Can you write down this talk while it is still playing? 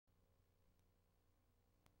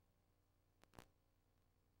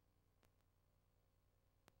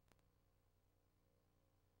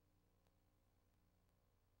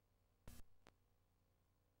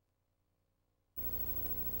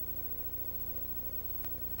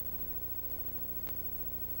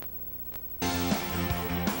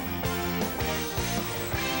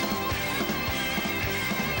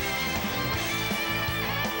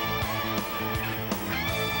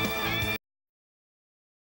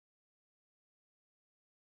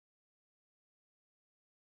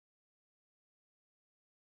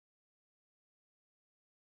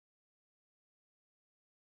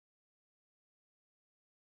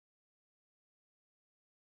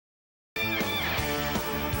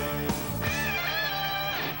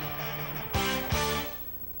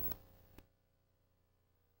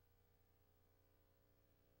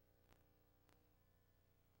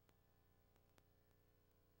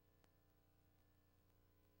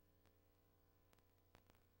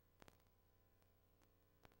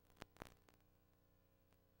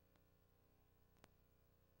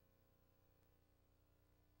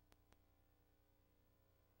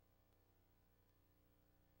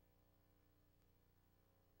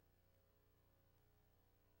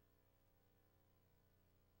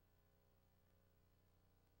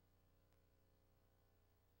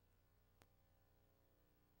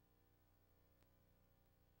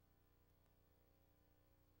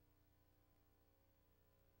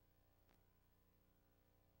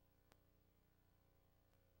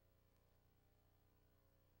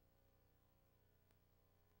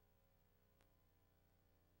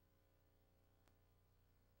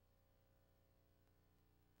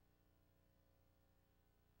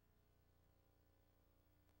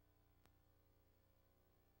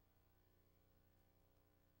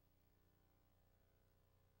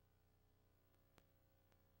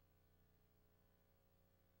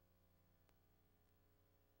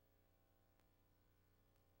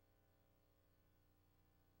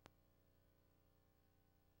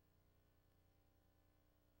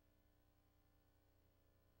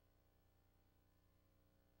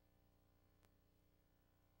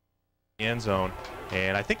end zone.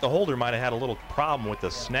 And I think the holder might have had a little problem with the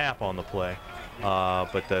snap on the play.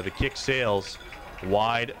 But the kick sails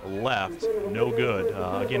wide left, no good.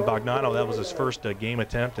 Again, Bagnano, that was his first game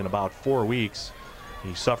attempt in about 4 weeks.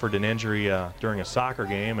 He suffered an injury during a soccer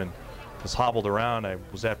game and was hobbled around. I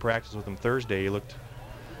was at practice with him Thursday. He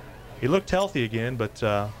looked healthy again, but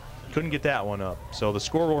couldn't get that one up. So the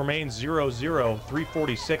score will remain 0-0,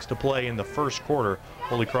 3:46 to play in the first quarter.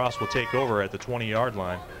 Holy Cross will take over at the 20-yard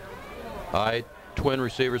line. Twin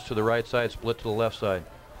receivers to the right side, split to the left side.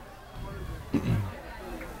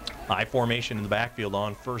 I formation in the backfield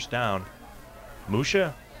on first down.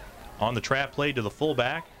 Musha on the trap play to the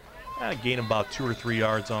fullback. Gain about 2 or 3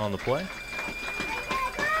 yards on the play.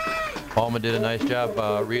 Alleman did a nice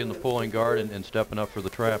job reading the pulling guard and stepping up for the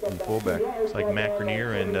trap and fullback. Looks like Matt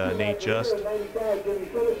Grenier and Nate Just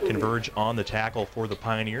converge on the tackle for the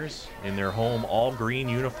Pioneers in their home all-green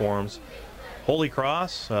uniforms. Holy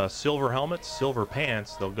Cross, silver helmets, silver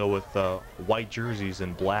pants. They'll go with white jerseys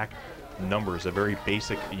and black numbers, a very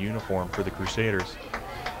basic uniform for the Crusaders.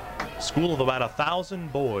 School of about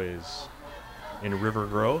 1,000 boys in River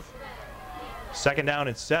Grove. Second down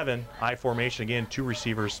and 7. I formation again, 2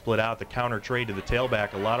 receivers split out. The counter trade to the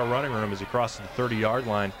tailback. A lot of running room as he crosses the 30-yard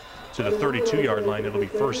line to the 32-yard line. It'll be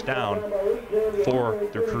first down for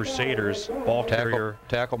the Crusaders. Ball carrier.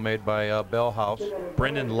 Tackle made by Bellhouse.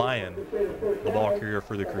 Brendan Lyon, the ball carrier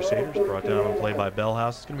for the Crusaders. Brought down on play by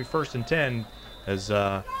Bellhouse. It's going to be first and 10 as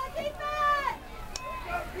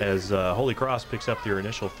Holy Cross picks up their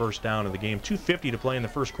initial first down of the game. 2:50 to play in the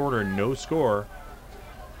first quarter, no score.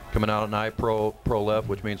 Coming out an I pro left,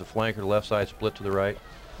 which means a flanker left side split to the right.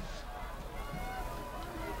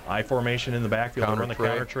 I formation in the backfield. Counter Run the tray.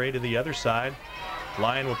 counter tray to the other side.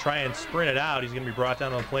 Lyon will try and sprint it out. He's going to be brought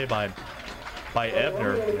down on the play by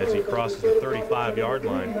Ebner as he crosses the 35-yard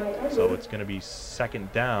line. So it's going to be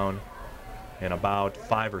second down and about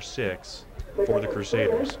 5 or 6 for the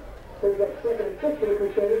Crusaders.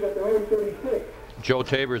 Joe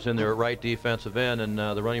Tabor's in there at right defensive end, and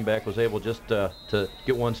the running back was able just to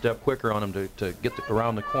get one step quicker on him to get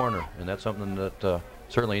around the corner, and that's something that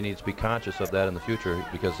certainly he needs to be conscious of that in the future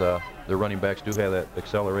because their running backs do have that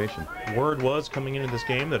acceleration. Word was coming into this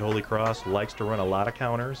game that Holy Cross likes to run a lot of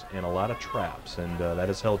counters and a lot of traps, and that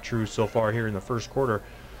has held true so far here in the first quarter.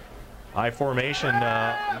 I formation,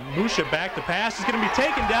 Musha back to pass is going to be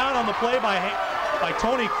taken down on the play by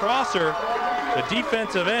Tony Crosser, the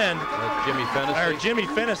defensive end. That's Jimmy Fennessy. Or Jimmy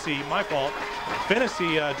Fennessy, my fault.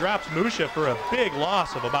 Fennessy drops Musha for a big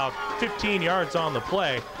loss of about 15 yards on the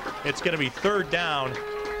play. It's going to be third down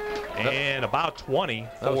and about 20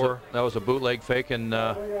 for. That was a bootleg faking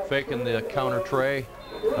the counter tray,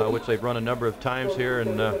 which they've run a number of times here,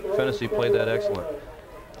 and Fennessy played that excellent.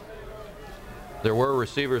 There were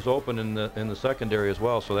receivers open in the secondary as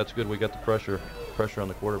well, so that's good. We got the pressure on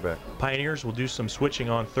the quarterback. Pioneers will do some switching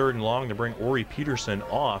on third and long to bring Ori Peterson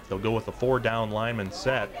off. They'll go with a 4-down lineman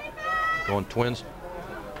set. Going twins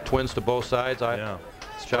to both sides. Yeah,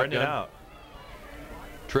 spreading it out.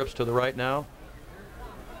 Trips to the right now.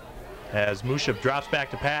 As Musha drops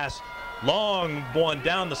back to pass. Long one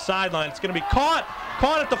down the sideline. It's going to be caught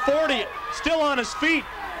at the 40, still on his feet,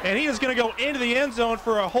 and he is going to go into the end zone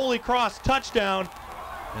for a Holy Cross touchdown.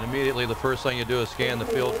 And immediately the first thing you do is scan the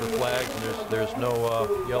field for flags, and there's no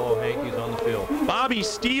yellow hankies on the field. Bobby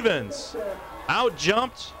Stevens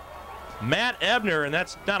out-jumped Matt Ebner, and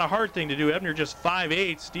that's not a hard thing to do. Ebner just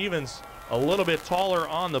 5'8", Stevens a little bit taller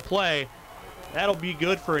on the play. That'll be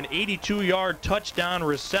good for an 82-yard touchdown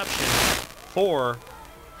reception for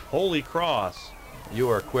Holy Cross. You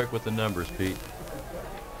are quick with the numbers, Pete.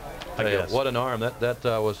 I guess. What an arm. That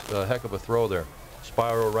was a heck of a throw there.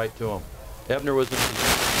 Spiral right to him. Ebner was in his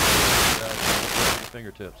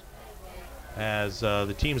fingertips. As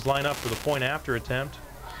the teams line up for the point after attempt.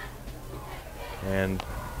 And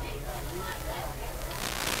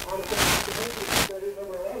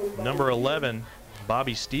number 11,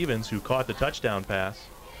 Bobby Stevens, who caught the touchdown pass,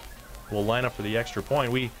 will line up for the extra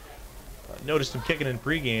point. We noticed him kicking in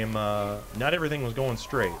pregame. Not everything was going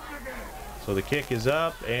straight. So the kick is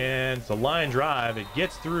up, and it's a line drive. It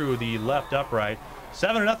gets through the left upright.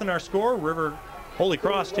 7-0 our score. Holy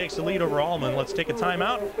Cross takes the lead over Alleman. Let's take a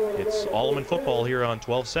timeout. It's Alleman football here on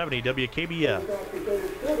 1270 WKBF.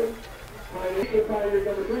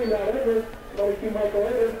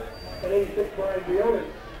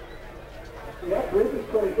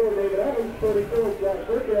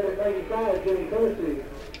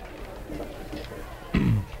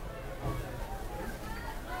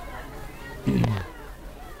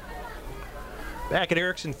 Back at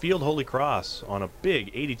Erickson Field, Holy Cross on a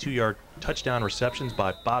big 82-yard touchdown receptions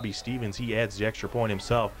by Bobby Stevens. He adds the extra point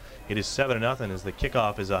himself. It is 7-0 as the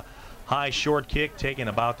kickoff is a high short kick taken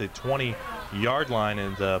about the 20-yard line,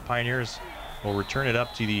 and the Pioneers will return it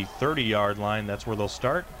up to the 30-yard line. That's where they'll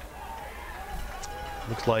start.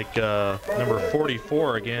 Looks like number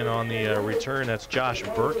 44 again on the return. That's Josh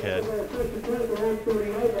Burkhead.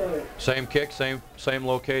 Same kick, same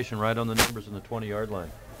location, right on the numbers in the 20-yard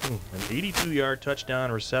line. An 82-yard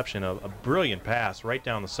touchdown reception, a brilliant pass right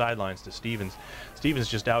down the sidelines to Stevens. Stevens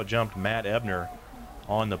just out-jumped Matt Ebner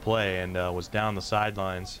on the play and was down the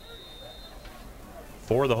sidelines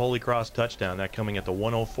for the Holy Cross touchdown. That coming at the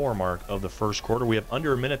 1:04 mark of the first quarter. We have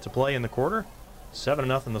under a minute to play in the quarter.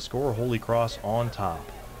 7-0 the score. Holy Cross on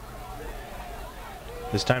top.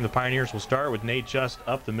 This time the Pioneers will start with Nate Just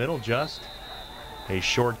up the middle. Just a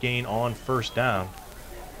short gain on first down.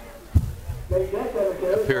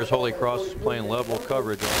 It appears Holy Cross is playing level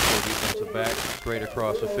coverage, also defensive back straight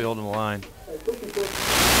across the field and the line.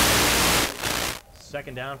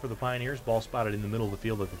 Second down for the Pioneers. Ball spotted in the middle of the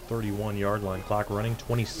field at the 31-yard line. Clock running.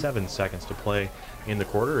 27 seconds to play in the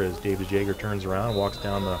quarter as David Jager turns around, walks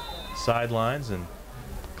down the sidelines and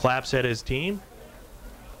claps at his team.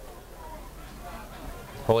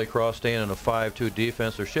 Holy Cross staying in a 5-2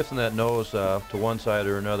 defense. They're shifting that nose to one side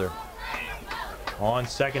or another. On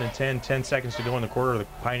 2nd and 10 seconds to go in the quarter. The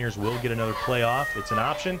Pioneers will get another play off. It's an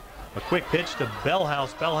option. A quick pitch to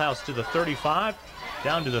Bellhouse. Bellhouse to the 35,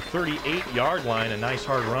 down to the 38-yard line. A nice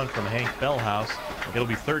hard run from Hank Bellhouse. It'll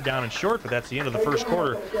be third down and short, but that's the end of the first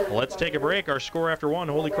quarter. Let's take a break. Our score after one,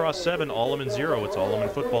 Holy Cross 7, Alleman 0. It's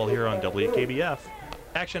Alleman football here on WKBF.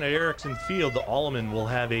 Action at Erickson Field. The Alleman will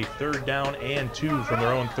have a third down and 2 from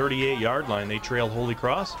their own 38-yard line. They trail Holy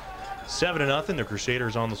Cross 7-0. The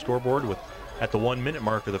Crusaders on the scoreboard with at the 1-minute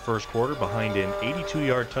mark of the first quarter behind an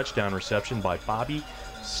 82-yard touchdown reception by Bobby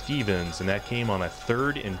Stevens, and that came on a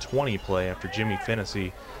 3rd and 20 play after Jimmy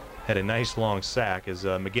Fennessy had a nice long sack as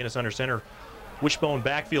McGinnis under center, wishbone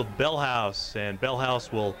backfield Bellhouse, and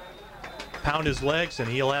Bellhouse will pound his legs and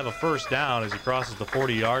he'll have a first down as he crosses the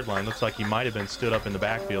 40-yard line. Looks like he might have been stood up in the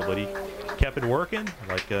backfield, but he kept it working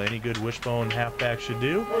like any good wishbone halfback should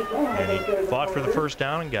do, and he fought for the first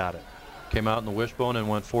down and got it. Came out in the wishbone and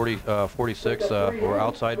went 46 or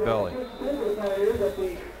outside belly.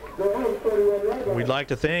 We'd like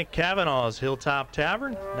to thank Kavanaugh's Hilltop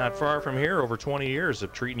Tavern, not far from here, over 20 years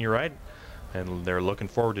of treating you right, and they're looking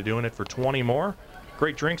forward to doing it for 20 more.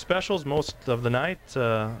 Great drink specials most of the night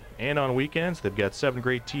and on weekends. They've got 7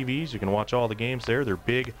 great TVs. You can watch all the games there. They're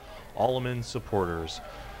big Alleman supporters.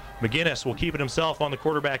 McGinnis will keep it himself on the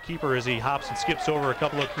quarterback keeper as he hops and skips over a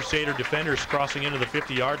couple of Crusader defenders crossing into the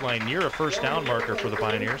 50-yard line near a first down marker for the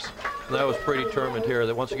Pioneers. That was pretty determined here.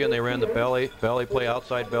 That once again they ran the belly play,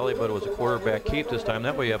 outside belly, but it was a quarterback keep this time.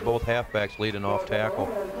 That way you have both halfbacks leading off tackle.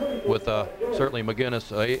 With certainly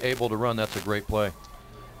McGinnis able to run, that's a great play.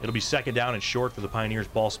 It'll be second down and short for the Pioneers.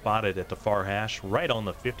 Ball spotted at the far hash, right on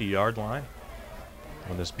the 50-yard line.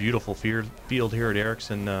 On this beautiful field here at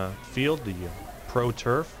Erickson Field, the pro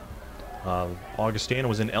turf. Augustana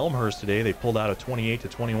was in Elmhurst today. They pulled out a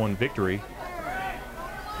 28-21 victory.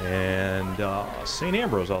 And St.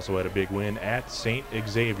 Ambrose also had a big win at St.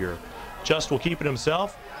 Xavier. Just will keep it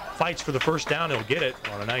himself. Fights for the first down. He'll get it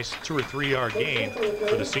on a nice 2 or 3 yard gain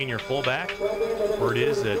for the senior fullback. Word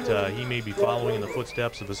is that he may be following in the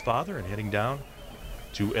footsteps of his father and heading down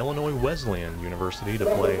to Illinois Wesleyan University to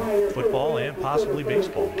play football and possibly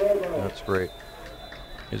baseball. That's great.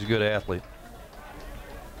 He's a good athlete.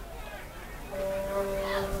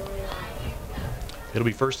 It'll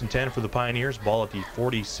be 1st and 10 for the Pioneers. Ball at the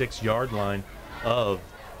 46-yard line of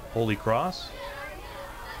Holy Cross.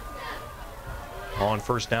 On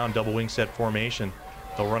first down, double wing set formation.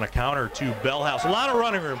 They'll run a counter to Bellhouse. A lot of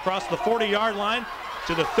running room. Across the 40-yard line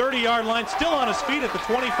to the 30-yard line. Still on his feet at the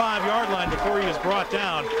 25-yard line before he was brought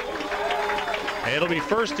down. And it'll be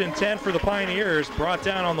 1st and 10 for the Pioneers. Brought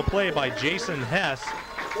down on the play by Jason Hess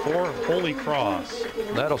for Holy Cross.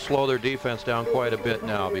 That'll slow their defense down quite a bit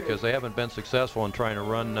now because they haven't been successful in trying to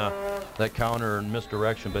run that counter in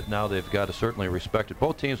misdirection, but now they've got to certainly respect it.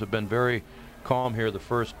 Both teams have been very calm here the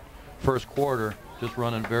first quarter, just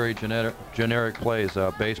running very generic plays,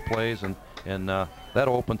 base plays, and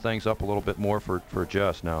that'll open things up a little bit more for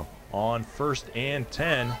Just now. On 1st and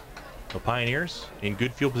 10, the Pioneers in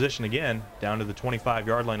good field position again, down to the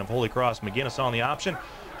 25-yard line of Holy Cross. McGinnis on the option.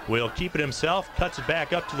 Will keep it himself, cuts it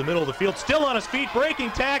back up to the middle of the field, still on his feet, breaking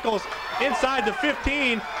tackles inside the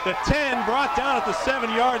 15, the 10, brought down at the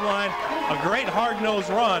 7-yard line. A great hard-nosed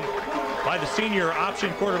run by the senior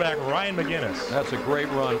option quarterback Ryan McGinnis. That's a great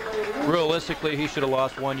run. Realistically, he should have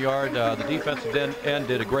lost 1 yard. The defensive end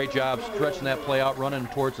did a great job stretching that play out, running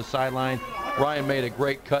towards the sideline. Ryan made a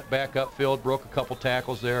great cut back upfield, broke a couple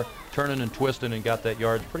tackles there, turning and twisting, and got that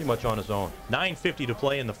yard pretty much on his own. 9:50 to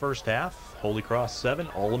play in the first half. Holy Cross 7,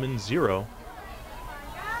 Alleman 0.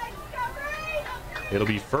 It'll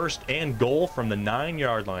be first and goal from the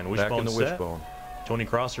 9-yard line. Wishbone back in the set. wishbone. Tony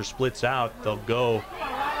Crosser splits out. They'll go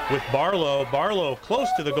with Barlow. Barlow close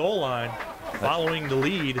to the goal line, following the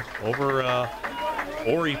lead over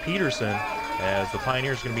Ori Peterson, as the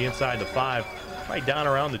Pioneers are going to be inside the 5, right down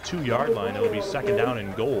around the 2-yard line. It'll be second down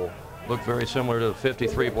and goal. Looked very similar to the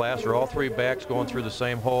 53 blaster. All three backs going through the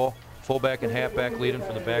same hole. Fullback and halfback leading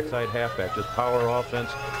for the backside halfback. Just power offense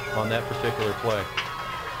on that particular play.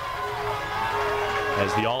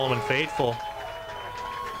 As the Alleman faithful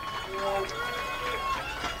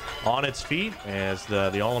on its feet, as the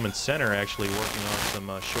Alleman center actually working on some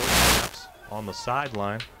short snaps on the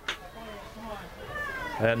sideline.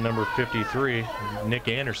 At number 53, Nick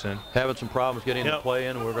Anderson. Having some problems getting the play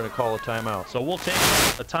in, and we're going to call a timeout. So we'll take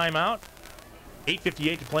a timeout.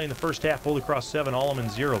 8:58 to play in the first half. Holy Cross 7, Alleman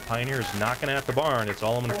 0. Pioneers knocking at the barn. It's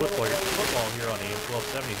Alleman football here on AM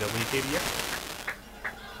 1270 WKBX.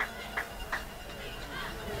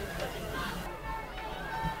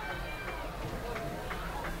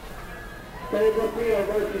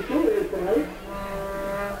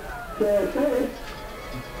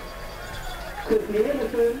 Christy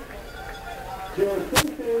Anderson, George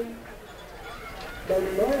Simpson,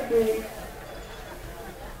 Buddy Murphy,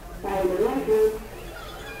 Alan Rockford,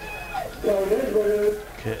 Kevin Edwards,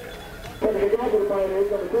 coming to go for the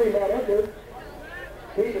Pioneers, number 3, Matt Edwards.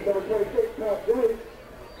 He's at number 26, Pat Joyce.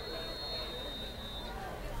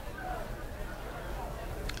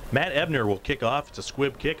 Matt Ebner will kick off. It's a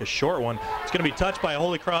squib kick, a short one. It's going to be touched by a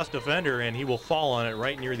Holy Cross defender, and he will fall on it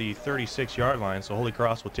right near the 36-yard line. So Holy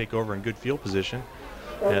Cross will take over in good field position.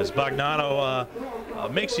 As Bagnano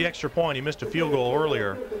makes the extra point. He missed a field goal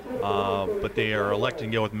earlier, but they are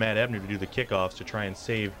electing to go with Matt Ebner to do the kickoffs to try and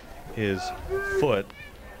save his foot.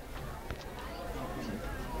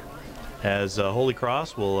 As Holy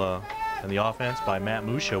Cross will, and the offense by Matt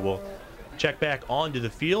Musha, will check back onto the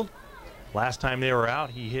field. Last time they were out,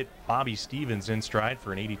 he hit Bobby Stevens in stride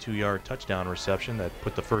for an 82-yard touchdown reception that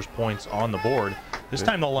put the first points on the board. This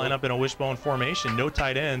time they'll line up in a wishbone formation. No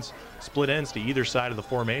tight ends, split ends to either side of the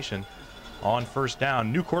formation. On first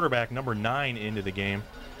down, new quarterback number 9 into the game.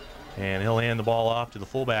 And he'll hand the ball off to the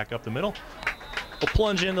fullback up the middle. He'll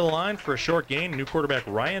plunge into the line for a short gain. New quarterback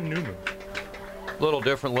Ryan Newman. Little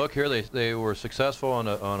different look here. They were successful on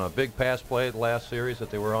a big pass play the last series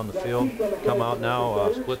that they were on the field. Come out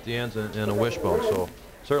now, split the ends in a wishbone. So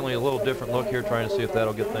certainly a little different look here, trying to see if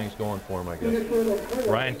that'll get things going for him, I guess.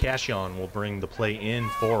 Ryan Cashion will bring the play in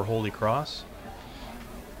for Holy Cross.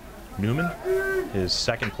 Newman, his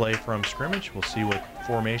second play from scrimmage. We'll see what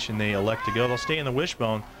formation they elect to go. They'll stay in the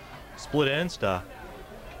wishbone, split ends to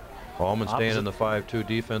Allman staying in the 5-2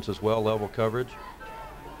 defense as well, level coverage.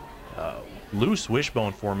 Loose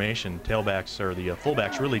wishbone formation. Tailbacks, or the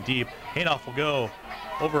fullbacks, really deep. Handoff will go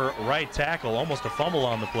over right tackle. Almost a fumble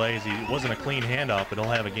on the play, as he wasn't a clean handoff, but he'll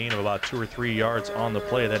have a gain of about 2 or 3 yards on the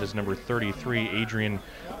play. That is number 33, Adrian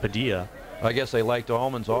Padilla. I guess they liked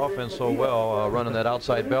Allman's offense so well, running that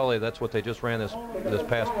outside belly. That's what they just ran this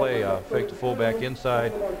past play. Fake the fullback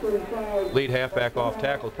inside, lead halfback off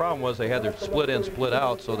tackle. The problem was they had their split in, split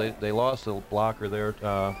out, so they lost the blocker there,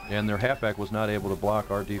 and their halfback was not able to block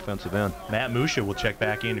our defensive end. Matt Musha will check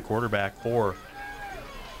back into quarterback for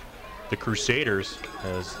the Crusaders,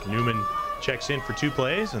 as Newman checks in for 2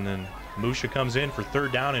 plays, and then Musha comes in for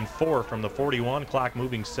 3rd down and 4 from the 41. Clock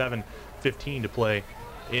moving, 7:15 to play.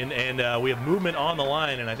 And we have movement on the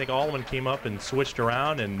line, and I think Alleman came up and switched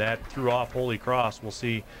around, and that threw off Holy Cross. We'll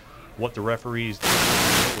see what the referees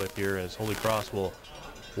deal with here, as Holy Cross will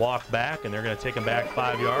walk back, and they're going to take them back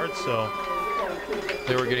 5 yards. So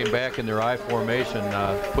they were getting back in their I formation,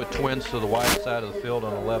 put twins to the wide side of the field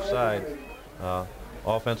on the left side.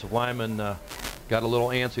 Offensive lineman got a little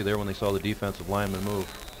antsy there when they saw the defensive lineman move.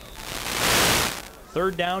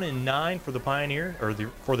 3rd down and 9 for the Pioneer, or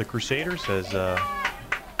for the Crusaders, as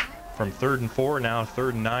from 3rd and 4, now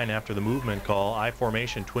 3rd and 9 after the movement call. I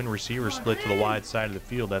formation, twin receivers split to the wide side of the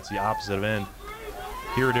field. That's the opposite end.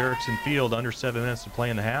 Here at Erickson Field, under 7 minutes to play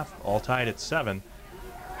in the half, all tied at 7.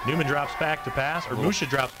 Newman drops back to pass, or Musha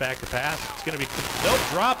drops back to pass. It's going to be, nope,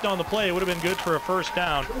 dropped on the play. It would have been good for a first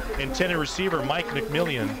down. Intended receiver, Mike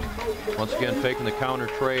McMillian. Once again, faking the counter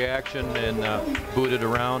tray action and booted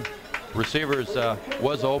around. Receivers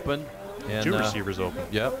was open. And, two receivers open.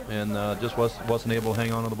 Yep, and just wasn't able to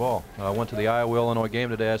hang on to the ball. I went to the Iowa-Illinois game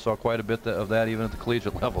today. I saw quite a bit of that even at the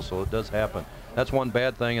collegiate level, so it does happen. That's one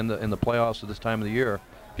bad thing in the playoffs at this time of the year.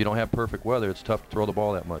 If you don't have perfect weather, it's tough to throw the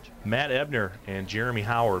ball that much. Matt Ebner and Jeremy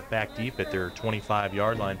Howard back deep at their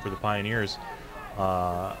 25-yard line for the Pioneers.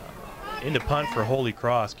 In the punt for Holy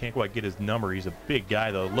Cross. Can't quite get his number. He's a big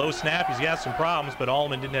guy, though. Low snap. He's got some problems, but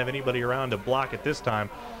Alleman didn't have anybody around to block it this time,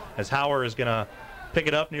 as Howard is going to pick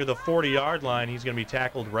it up near the 40-yard line. He's going to be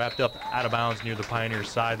tackled, wrapped up out of bounds near the Pioneers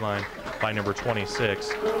sideline by number 26.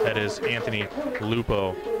 That is Anthony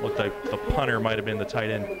Lupo. Looked like the punter might have been the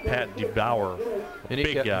tight end, Pat DeBauer.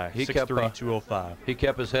 Big guy, 6'3", 205. He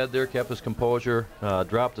kept his head there, kept his composure,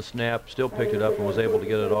 dropped the snap, still picked it up and was able to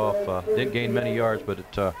get it off. Didn't gain many yards, but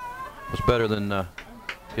it was better than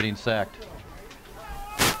getting sacked.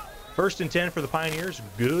 1st and 10 for the Pioneers.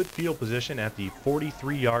 Good field position at the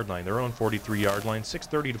 43-yard line, their own 43-yard line.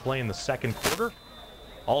 6:30 to play in the second quarter.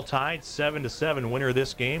 All tied, 7-7. Winner of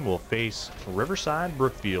this game will face Riverside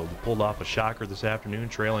Brookfield. Pulled off a shocker this afternoon,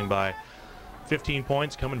 trailing by 15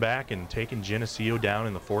 points, coming back and taking Geneseo down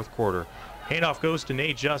in the 4th quarter. Handoff goes to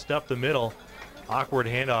Nate Just up the middle. Awkward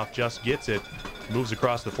handoff, Just gets it. Moves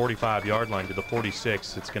across the 45-yard line to the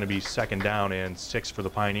 46. It's going to be 2nd down and 6 for the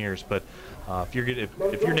Pioneers. But if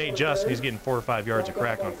you're Nate Just and he's getting 4 or 5 yards of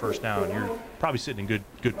crack on 1st down, you're probably sitting in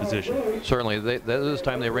good position. Certainly. This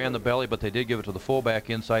time they ran the belly, but they did give it to the fullback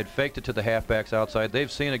inside, faked it to the halfbacks outside.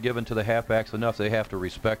 They've seen it given to the halfbacks enough. They have to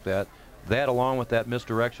respect that. That, along with that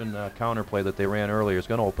misdirection counterplay that they ran earlier, is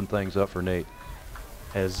going to open things up for Nate.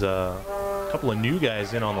 As a couple of new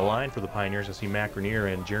guys in on the line for the Pioneers. I see Matt Grenier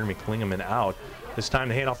and Jeremy Klingeman out. This time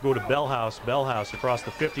the handoff go to Bellhouse. Bellhouse across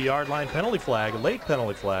the 50-yard line. Penalty flag, late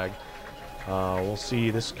penalty flag. We'll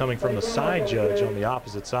see this coming from the side judge on the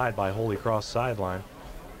opposite side by Holy Cross sideline.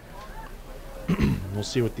 We'll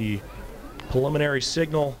see what the preliminary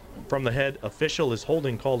signal from the head official is.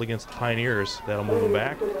 Holding called against the Pioneers. That'll move them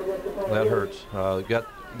back. That hurts.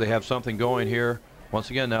 They have something going here. Once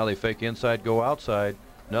again, now they fake inside, go outside.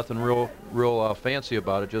 Nothing real fancy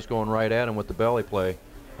about it, just going right at him with the belly play.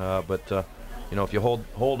 But you know, if you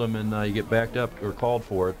hold them and you get backed up or called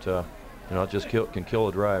for it, you know, it just can kill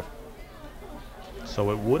a drive.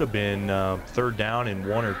 So it would have been 3rd down and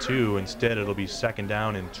 1 or 2. Instead, it'll be 2nd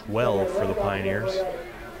down and 12 for the Pioneers,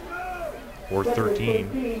 or 13.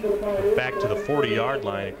 Back to the 40-yard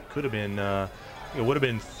line. It could have been. It would have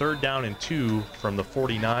been 3rd down and 2 from the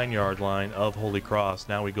 49-yard line of Holy Cross.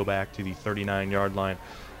 Now we go back to the 39-yard line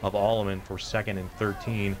of Alleman for 2nd and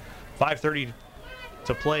 13. 5:30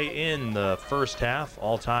 to play in the 1st half.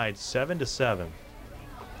 All tied, 7-7.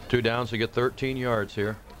 2 downs to get 13 yards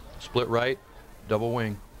here. Split right, double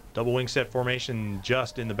wing. Double wing set formation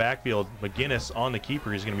just in the backfield. McGinnis on the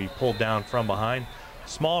keeper. He's going to be pulled down from behind.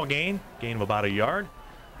 Small gain of about 1 yard.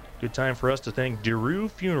 Good time for us to thank DeRue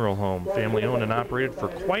Funeral Home, family owned and operated for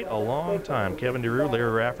quite a long time. Kevin DeRue,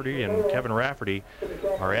 Larry Rafferty, and Kevin Rafferty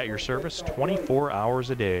are at your service 24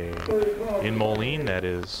 hours a day. In Moline, that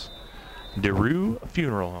is DeRue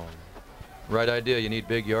Funeral Home. Right idea. You need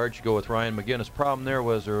big yards. You go with Ryan McGinnis. Problem there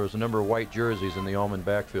was a number of white jerseys in the Alleman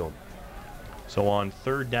backfield. So on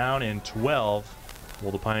 3rd down and 12,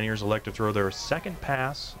 will the Pioneers elect to throw their 2nd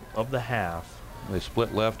pass of the half? They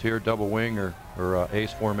split left here, double wing or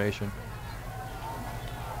ace formation.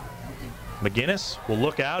 McGinnis will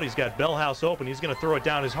look out. He's got Bellhouse open. He's going to throw it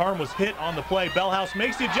down. His arm was hit on the play. Bellhouse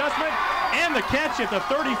makes the adjustment and the catch at the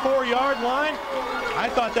 34-yard line. I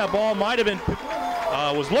thought that ball might have been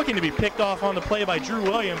was looking to be picked off on the play by Drew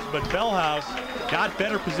Williams, but Bellhouse got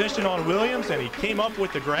better position on Williams and he came up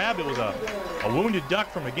with the grab. It was a wounded duck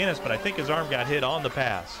from McGinnis, but I think his arm got hit on the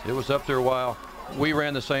pass. It was up there a while. We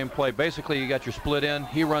ran the same play. Basically, you got your split in.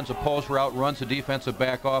 He runs a post route, runs the defensive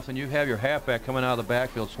back off, and you have your halfback coming out of the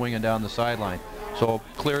backfield swinging down the sideline. So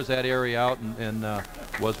clears that area out and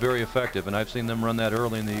was very effective. And I've seen them run that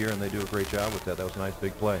early in the year, and they do a great job with that. That was a nice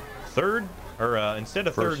big play. Instead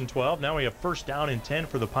of 3rd and 12, now we have 1st down and 10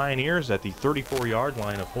 for the Pioneers at the 34-yard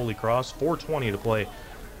line of Holy Cross. 4:20 to play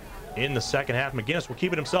in the 2nd half. McGinnis will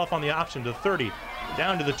keep it himself on the option to 30,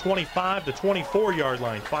 down to the 25, the 24-yard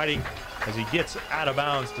line, fighting as he gets out of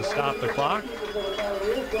bounds to stop the clock.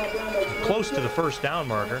 Close to the 1st down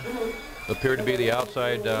marker. Appeared to be the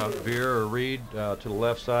outside veer or read to the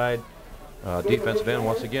left side. Defensive end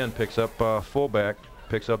once again picks up fullback,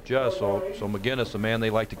 picks up Just. So McGinnis, the man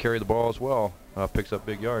they like to carry the ball as well, picks up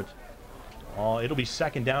big yards. It'll be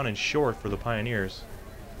 2nd down and short for the Pioneers,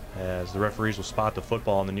 as the referees will spot the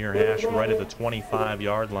football on the near hash right at the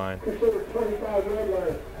 25-yard line.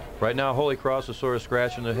 Right now, Holy Cross is sort of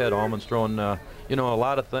scratching their head. Alleman's thrown, you know,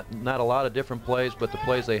 not a lot of different plays, but the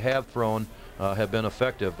plays they have thrown have been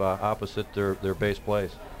effective opposite their base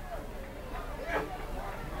plays.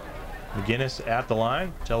 McGinnis at the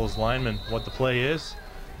line, tells lineman what the play is.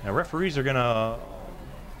 Now referees are going to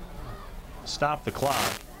stop the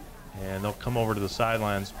clock, and they'll come over to the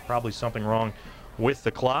sidelines. Probably something wrong with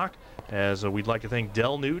the clock, as we'd like to thank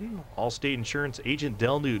Del Newton, Allstate Insurance agent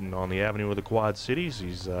Del Newton on the Avenue of the Quad Cities.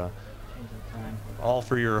 He's all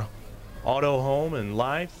for your auto, home, and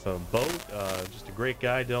life, boat. Just a great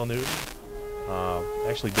guy, Del Newton.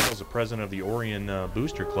 Actually, Del's the president of the Orion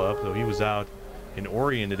Booster Club, so he was out in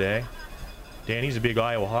Orion today. Dan, he's a big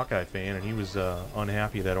Iowa Hawkeye fan, and he was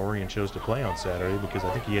unhappy that Orion chose to play on Saturday because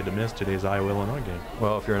I think he had to miss today's Iowa-Illinois game.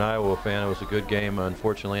 Well, if you're an Iowa fan, it was a good game.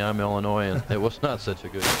 Unfortunately, I'm Illinois, and it was not such a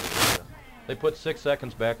good game. They put 6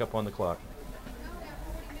 seconds back up on the clock.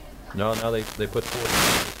 No, now they put 4.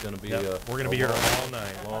 It's going to be we're going to be here all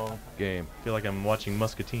night. Long game. I feel like I'm watching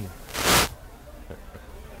Muscatine.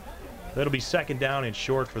 That'll be second down and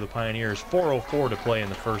short for the Pioneers. 4:04 to play in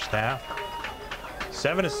the first half.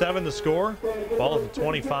 7-7 the score. Ball at the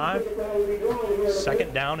 25.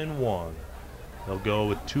 Second down and 1. They'll go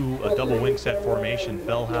with a double wing set formation.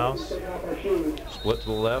 Bellhouse. Split to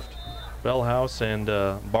the left. Bellhouse and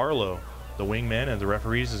Barlow, the wingman, and the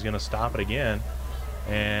referees is going to stop it again.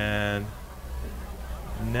 And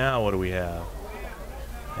now what do we have?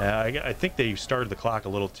 I think they started the clock a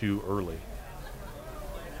little too early.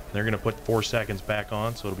 They're going to put 4 seconds back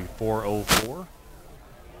on, so it'll be 4:04.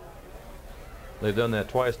 They've done that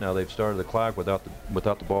twice now. They've started the clock without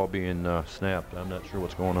the ball being snapped. I'm not sure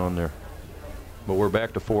what's going on there. But we're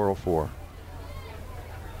back to 4:04.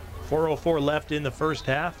 4:04 left in the first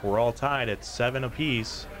half. We're all tied at 7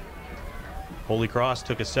 apiece. Holy Cross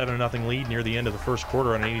took a 7-0 lead near the end of the first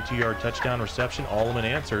quarter on an 82-yard touchdown reception. Alleman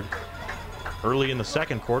answered. Early in the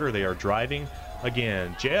second quarter, they are driving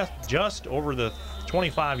again. Just over the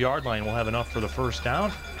 25-yard line will have enough for the first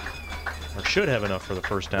down, or should have enough for the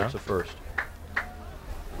first down. That's the first.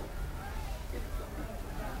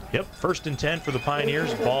 Yep, 1st and 10 for the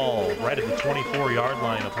Pioneers. Ball right at the 24-yard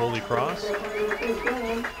line of Holy Cross.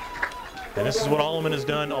 And this is what Alleman has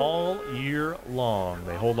done all year long.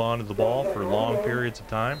 They hold on to the ball for long periods of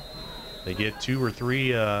time. They get 2 or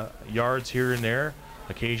 3 yards here and there.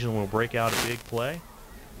 Occasionally will break out a big play.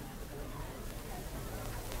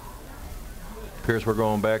 Appears we're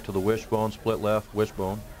going back to the wishbone, split left,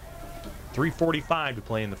 wishbone. 3:45 to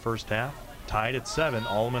play in the first half. Tied at 7.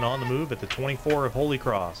 Alleman on the move at the 24 of Holy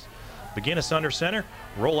Cross. McGinnis under center.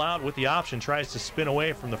 Roll out with the option. Tries to spin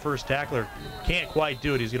away from the first tackler. Can't quite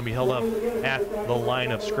do it. He's going to be held up at the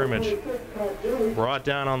line of scrimmage. Brought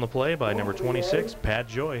down on the play by number 26, Pat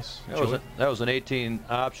Joyce. That was an 18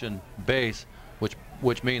 option base,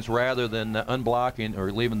 which means rather than unblocking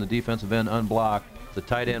or leaving the defensive end unblocked, the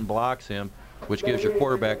tight end blocks him, which gives your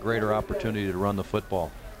quarterback greater opportunity to run the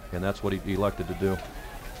football. And that's what he elected to do.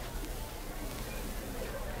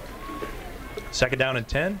 Second down and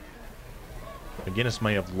 10. McGinnis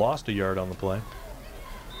may have lost a yard on the play.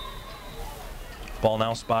 Ball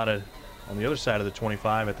now spotted on the other side of the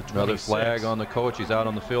 25 at the 26. Another flag on the coach. He's out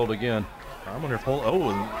on the field again. I wonder if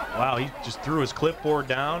wow, he just threw his clipboard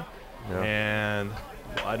down. Yeah. And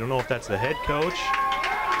I don't know if that's the head coach,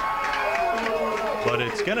 but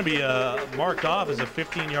it's going to be marked off as a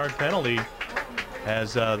 15-yard penalty,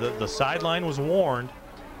 as the sideline was warned.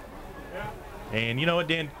 And you know what,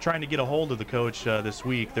 Dan, trying to get a hold of the coach this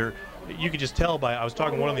week, you could just tell by, I was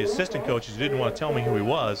talking to one of the assistant coaches who didn't want to tell me who he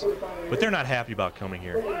was, but they're not happy about coming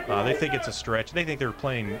here. They think it's a stretch. They think they're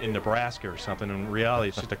playing in Nebraska or something. In reality,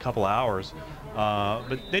 it's just a couple hours.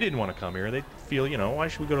 But they didn't want to come here. They feel, why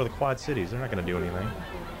should we go to the Quad Cities? They're not going to do anything.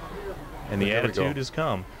 And the attitude has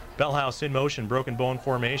come. Bellhouse in motion, broken bone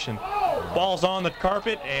formation. Ball's on the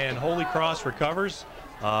carpet, and Holy Cross recovers.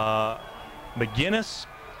 McGinnis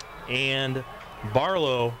and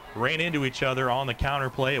Barlow ran into each other on the counter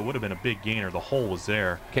play. It would have been a big gainer. The hole was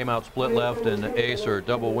there. Came out split left and ace or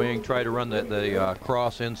double wing. Tried to run the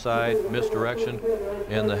cross inside, misdirection.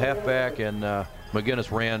 And the halfback and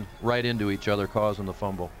McGinnis ran right into each other, causing the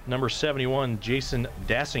fumble. Number 71, Jason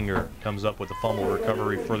Dassinger, comes up with the fumble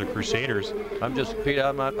recovery for the Crusaders. Pete,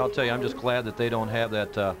 I'll tell you, I'm just glad that they don't have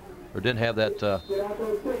that, or didn't have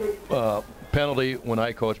that penalty when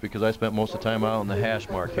I coached, because I spent most of the time out on the hash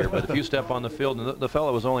mark here. But if you step on the field, and the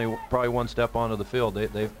fellow was only probably 1 step onto the field,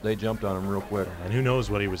 they jumped on him real quick. And who knows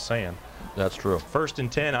what he was saying. That's true. 1st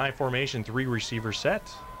and 10, I formation, 3 receiver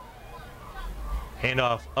set.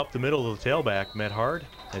 Handoff up the middle of the tailback, met hard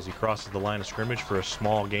as he crosses the line of scrimmage for a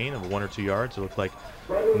small gain of 1 or 2 yards. It looked like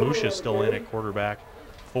Musha's still in at quarterback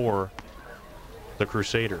for the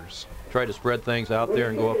Crusaders. Tried to spread things out there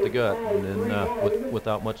and go up the gut, and then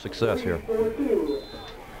without much success here.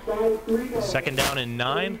 2nd down and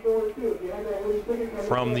 9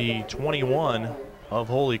 from the 21 of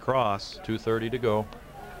Holy Cross. 2:30 to go.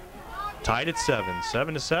 Tied at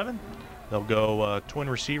 7-7. They'll go twin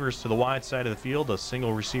receivers to the wide side of the field, a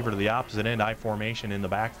single receiver to the opposite end, I formation in the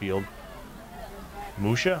backfield.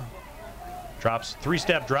 Musha drops,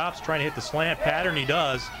 3-step drops, trying to hit the slant pattern. He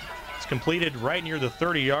does. It's completed right near the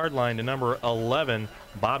 30-yard line to number 11,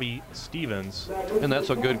 Bobby Stevens. And that's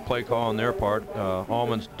a good play call on their part.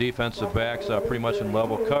 Alleman's defensive backs pretty much in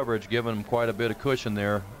level coverage, giving them quite a bit of cushion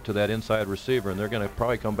there to that inside receiver, and they're going to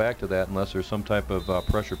probably come back to that unless there's some type of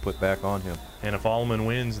pressure put back on him. And if Alleman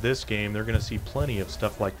wins this game, they're going to see plenty of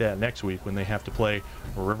stuff like that next week when they have to play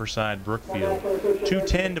Riverside Brookfield.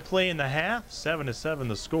 2:10 to play in the half, 7-7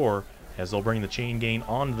 the score, as they'll bring the chain gain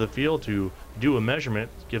onto the field to do a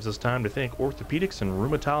measurement. Gives us time to thank Orthopedics and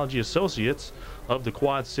Rheumatology Associates of the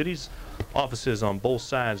Quad Cities. Offices on both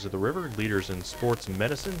sides of the river, leaders in sports and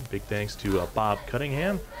medicine. Big thanks to Bob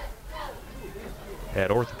Cunningham at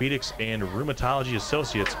Orthopedics and Rheumatology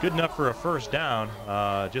Associates. Good enough for a first down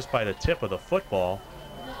just by the tip of the football.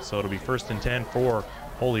 So it'll be 1st and 10 for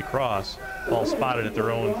Holy Cross. Ball spotted at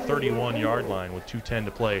their own 31-yard line with 2:10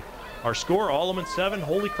 to play. Our score, Alleman 7,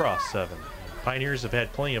 Holy Cross 7. Pioneers have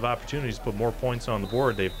had plenty of opportunities to put more points on the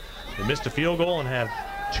board. They missed a field goal and have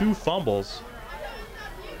 2 fumbles.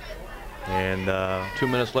 And 2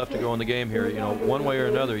 minutes left to go in the game here. You know, one way or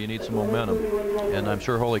another, you need some momentum. And I'm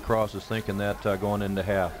sure Holy Cross is thinking that going into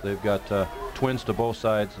half. They've got twins to both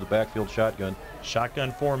sides of the backfield shotgun.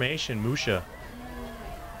 Shotgun formation, Musha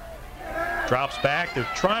drops back. They're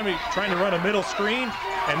trying to run a middle screen,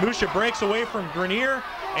 and Musha breaks away from Grenier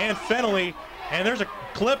and Fennelly, and there's a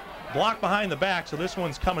clip blocked behind the back, so this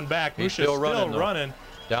one's coming back. He's Musha's still running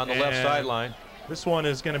down the left sideline. This one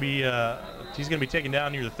is going to be he's going to be taken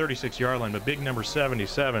down near the 36-yard line, but big number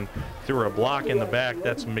 77 threw a block in the back.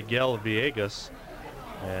 That's Miguel Villegas.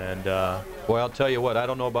 And boy, I'll tell you what, I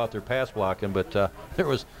don't know about their pass blocking, but there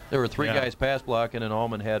were 3 guys pass blocking, and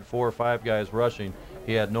Alleman had 4 or 5 guys rushing.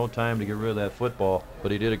 He had no time to get rid of that football,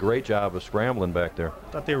 but he did a great job of scrambling back there.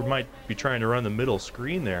 Thought they might be trying to run the middle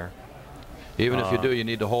screen there. Even if you do, you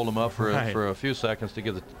need to hold them up for a few seconds to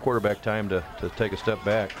give the quarterback time to take a step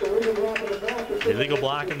back. Illegal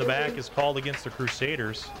block in the back is called against the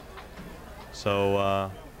Crusaders. So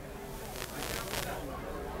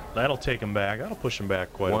that'll take them back. That'll push them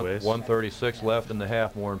back quite a ways. 1:36 left in the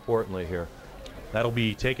half, more importantly here. That'll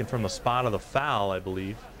be taken from the spot of the foul, I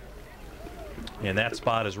believe. And that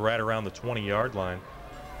spot is right around the 20-yard line.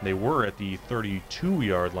 They were at the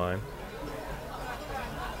 32-yard line.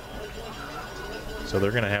 So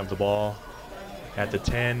they're going to have the ball at the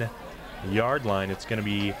 10-yard line. It's going to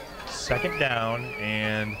be 2nd down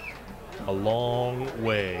and a long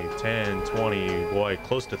way. 10, 20, boy,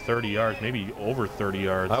 close to 30 yards, maybe over 30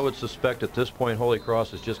 yards. I would suspect at this point Holy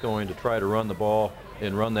Cross is just going to try to run the ball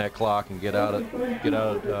and run that clock and get out of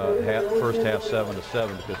first half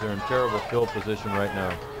 7-7, because they're in terrible field position right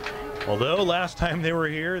now. Although last time they were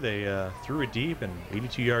here, they threw it deep, and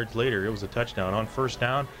 82 yards later, it was a touchdown. On 1st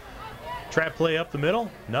down, trap play up the middle,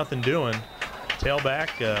 nothing doing. Tailback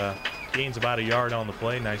gains about a yard on the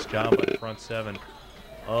play. Nice job by the front 7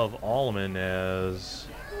 of Alleman as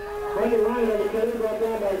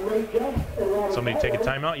somebody take a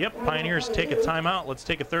timeout. Yep, Pioneers take a timeout. Let's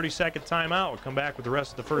take a 30-second timeout. We'll come back with the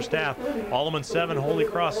rest of the first half. Alleman 7, Holy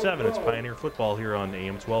Cross 7. It's Pioneer football here on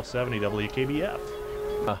AM 1270 WKBF.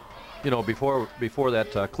 You know, before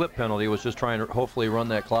that clip penalty was just trying to hopefully run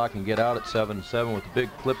that clock and get out at 7-7 with the big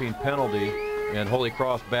clipping penalty. And Holy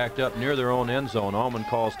Cross backed up near their own end zone. Alleman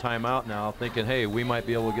calls timeout now, thinking, hey, we might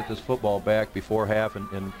be able to get this football back before half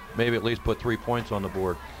and maybe at least put 3 points on the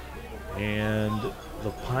board. And the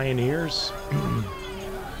Pioneers,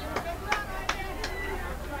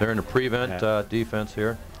 they're in a prevent defense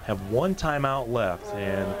here. Have 1 timeout left,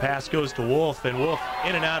 and the pass goes to Wolf, and Wolf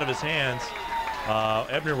in and out of his hands.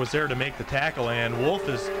 Ebner was there to make the tackle, and Wolf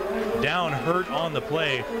is down hurt on the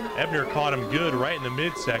play. Ebner caught him good right in the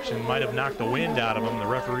midsection, might have knocked the wind out of him. The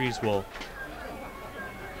referees will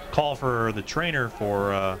call for the trainer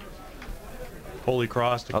for Holy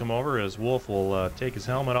Cross to come over, as Wolf will take his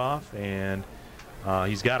helmet off, and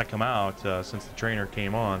he's got to come out since the trainer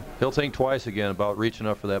came on. He'll think twice again about reaching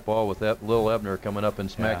up for that ball with that little Ebner coming up and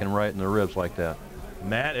smacking him right in the ribs like that.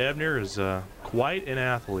 Matt Ebner is quite an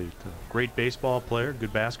athlete, a great baseball player,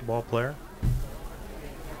 good basketball player.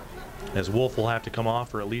 As Wolf will have to come off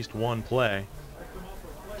for at least 1 play.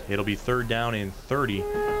 It'll be 3rd down and 30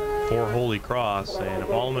 for Holy Cross. And if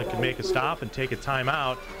Alleman can make a stop and take a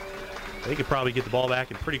timeout, they could probably get the ball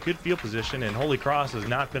back in pretty good field position. And Holy Cross has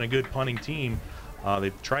not been a good punting team.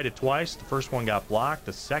 They've tried it twice. The first one got blocked.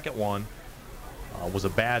 The second one was a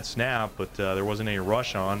bad snap, but there wasn't any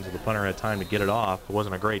rush on, so the punter had time to get it off. It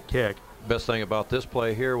wasn't a great kick. Best thing about this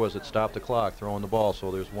play here was it stopped the clock throwing the ball,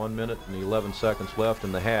 so there's 1 minute and 11 seconds left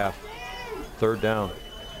in the half. Third down.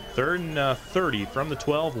 3rd and 30 from the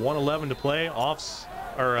 12, 1:11 to play.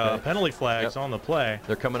 Penalty flags on the play.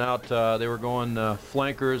 They're coming out. They were going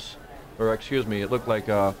flankers, or excuse me, it looked like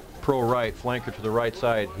pro right, flanker to the right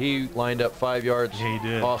side. He lined up 5 yards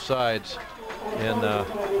off sides and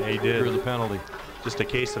he did. Drew the penalty. Just a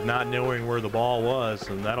case of not knowing where the ball was,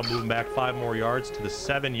 and that'll move him back 5 more yards to the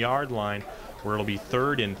 7-yard line, where it'll be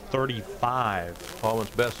 3rd and 35.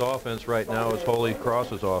 Alleman's best offense right now is Holy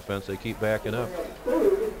Cross's offense. They keep backing up.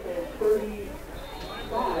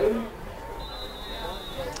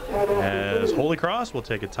 As Holy Cross will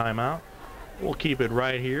take a timeout. We'll keep it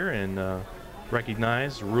right here and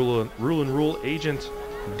recognize Rule and Rule agent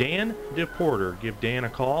Dan DePorter. Give Dan a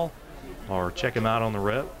call or check him out on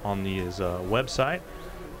his website.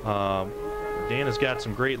 Dan has got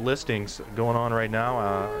some great listings going on right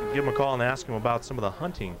now. Give him a call and ask him about some of the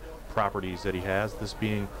hunting properties that he has, this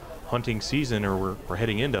being hunting season, or we're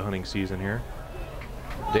heading into hunting season here.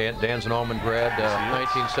 Dan's an Alleman grad,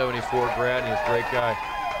 1974 grad, and he's a great guy.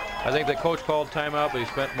 I think the coach called timeout, but he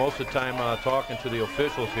spent most of the time talking to the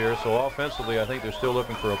officials here. So offensively, I think they're still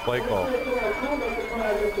looking for a play call.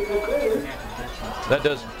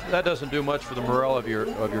 That doesn't do much for the morale of your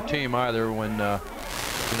team either when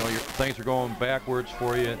things are going backwards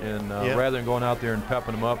for you, and rather than going out there and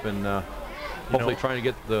pepping them up and hopefully trying to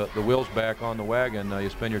get the wheels back on the wagon, you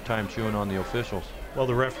spend your time chewing on the officials. Well,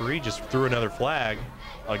 the referee just threw another flag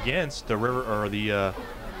against the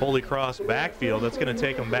Holy Cross backfield. That's going to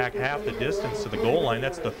take them back half the distance to the goal line.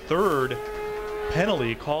 That's the 3rd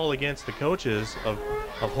penalty call against the coaches of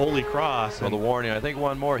Holy Cross. Well, the warning, I think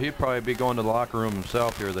one more, he'd probably be going to the locker room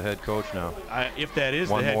himself here, the head coach now. If that is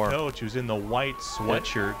the head coach who's in the white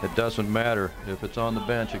sweatshirt. It doesn't matter. If it's on the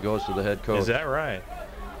bench, it goes to the head coach. Is that right?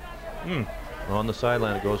 On the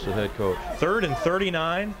sideline, it goes to the head coach. 3rd and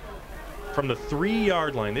 39 from the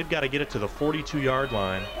 3-yard line. They've got to get it to the 42-yard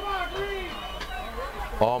line.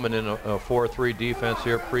 Alleman in a 4-3 defense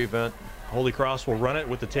here, prevent. Holy Cross will run it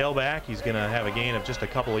with the tailback. He's going to have a gain of just a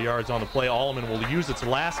couple of yards on the play. Alleman will use its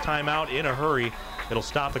last timeout in a hurry. It'll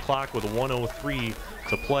stop the clock with 1:03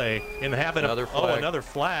 to play in the half. Another flag. Another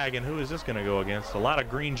flag. And who is this going to go against? A lot of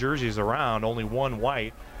green jerseys around, only one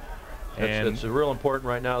white. And it's real important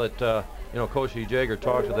right now that Coach E. Jager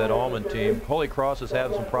talked to that Alleman team. Holy Cross is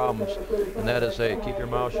having some problems, and that is, hey, keep your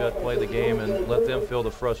mouth shut, play the game, and let them feel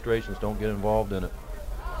the frustrations. Don't get involved in it.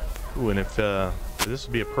 Ooh, and if this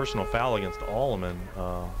would be a personal foul against Alleman,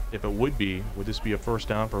 if it would this be a first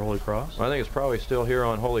down for Holy Cross? I think it's probably still here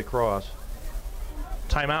on Holy Cross.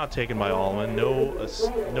 Timeout taken by Alleman.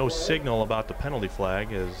 No signal about the penalty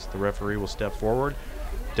flag as the referee will step forward.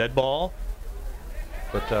 Dead ball.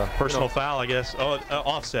 But personal foul, I guess.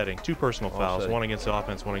 Offsetting. 2 personal fouls. Offsetting. One against the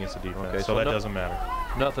offense, one against the defense. Okay, so that doesn't matter.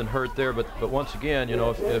 Nothing hurt there, but once again, if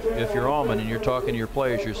you're Alleman and you're talking to your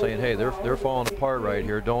players, you're saying, hey, they're falling apart right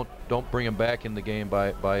here. Don't bring them back in the game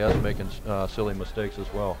by us making silly mistakes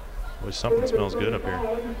as well. Boy, something smells good up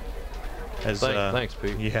here. Thanks,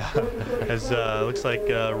 Pete. Yeah. As looks like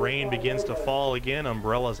rain begins to fall again.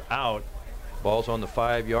 Umbrellas out. Ball's on the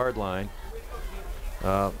 5-yard line.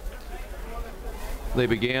 They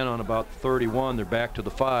began on about 31. They're back to the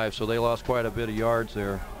 5, so they lost quite a bit of yards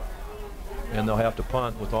there. And they'll have to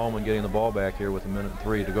punt with Alleman getting the ball back here with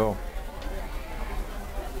 1:03 to go.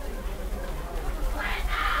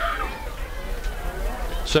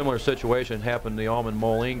 Similar situation happened in the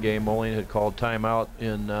Alleman-Moline game. Moline had called timeout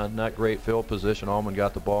in not great field position. Alleman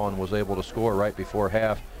got the ball and was able to score right before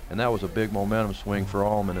half, and that was a big momentum swing for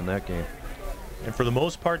Alleman in that game. And for the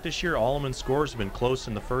most part this year, Alleman's scores have been close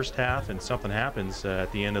in the first half, and something happens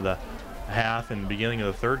at the end of the half and beginning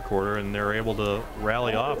of the 3rd quarter, and they're able to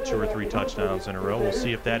rally off 2 or 3 touchdowns in a row. We'll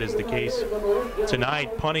see if that is the case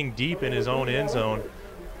tonight. Punting deep in his own end zone.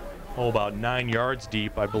 About 9 yards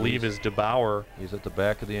deep, I believe, is DeBauer. He's at the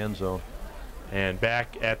back of the end zone. And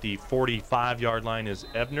back at the 45-yard line is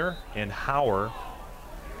Ebner and Hauer.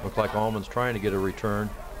 Look like Alleman's trying to get a return.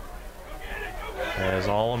 As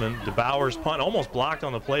DeBauer's punt almost blocked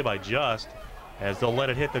on the play by Just, as they'll let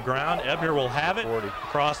it hit the ground. Ebner will have it 40.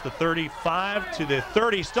 Across the 35 to the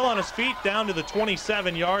 30, still on his feet, down to the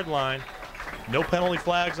 27-yard line. No penalty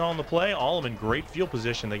flags on the play. Alleman, great field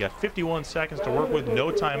position. They got 51 seconds to work with,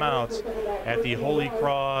 no timeouts at the Holy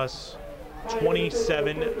Cross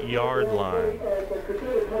 27-yard line.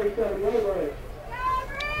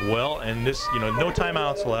 Well, and this, you know, no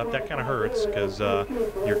timeouts left. That kind of hurts because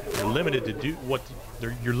you're limited to do what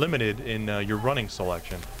you're limited in your running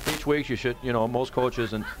selection. Each week you should, you know, most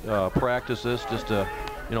coaches and practice this, just a,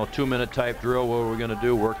 you know, 2-minute type drill. What we're going to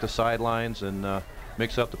do, work the sidelines and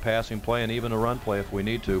mix up the passing play and even a run play if we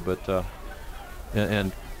need to. But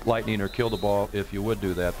and lightning or kill the ball if you would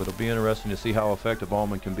do that. But it'll be interesting to see how effective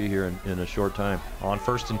Alleman can be here in a short time. On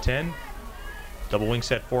 1st and 10, double wing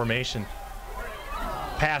set formation.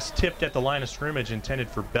 Pass tipped at the line of scrimmage, intended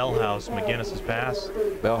for Bellhouse. McGinnis's pass.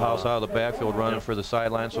 Bellhouse out of the backfield running for the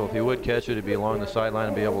sideline, so if he would catch it, it'd be along the sideline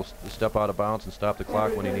and be able to step out of bounds and stop the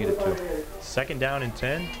clock when he needed to. 2nd down and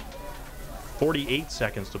 10. 48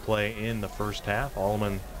 seconds to play in the first half.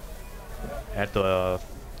 Alleman at the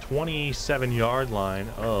 27-yard line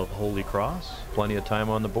of Holy Cross. Plenty of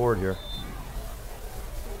time on the board here.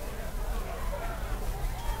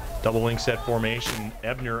 Double wing set formation.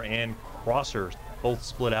 Ebner and Crosser both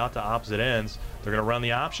split out to opposite ends. They're going to run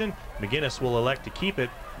the option. McGinnis will elect to keep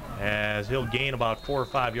it as he'll gain about 4 or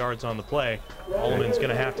 5 yards on the play. Alleman's going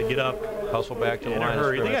to have to get up, hustle back to the line. In a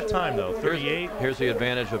hurry. They got time though. 38. Here's the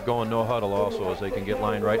advantage of going no huddle also, as they can get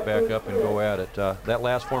lined right back up and go at it. That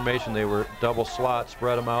last formation, they were double slot,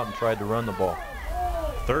 spread them out and tried to run the ball.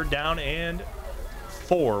 3rd down and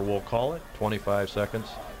 4, we'll call it. 25 seconds.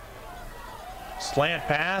 Slant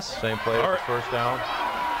pass. Same play as the 1st down.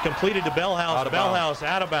 Completed to Bellhouse. Bellhouse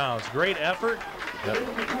out of bounds. Great effort.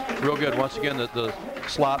 Yep. Real good. Once again, the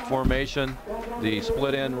slot formation. The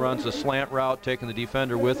split end runs the slant route, taking the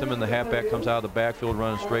defender with him, and the halfback comes out of the backfield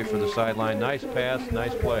running straight for the sideline. Nice pass,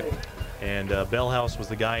 nice play. And Bellhouse was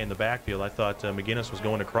the guy in the backfield. I thought McGinnis was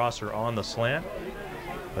going to Crosser on the slant.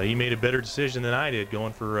 He made a better decision than I did,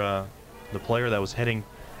 going for the player that was heading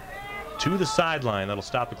to the sideline. That'll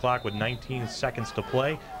stop the clock with 19 seconds to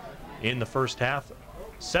play in the first half.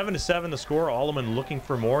 7-7 the score. Alleman looking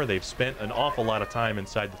for more. They've spent an awful lot of time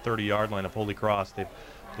inside the 30-yard line of Holy Cross. They've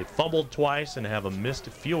fumbled twice and have a missed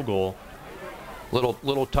field goal.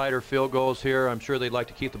 Little tighter field goals here. I'm sure they'd like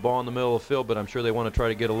to keep the ball in the middle of the field, but I'm sure they want to try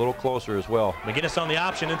to get a little closer as well. McGinnis on the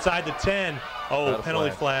option inside the 10. Oh,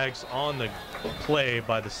 penalty flags on the play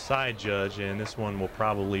by the side judge, and this one will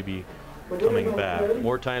probably be coming back.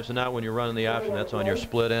 More times than not, when you're running the option, that's on your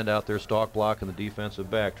split end out there, stalk blocking the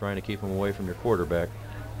defensive back, trying to keep him away from your quarterback.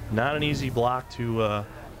 Not an easy block to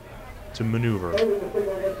maneuver.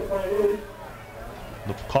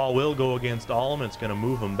 The call will go against Alleman. It's going to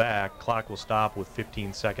move him back. Clock will stop with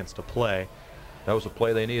 15 seconds to play. That was a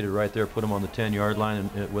play they needed right there. Put him on the 10-yard line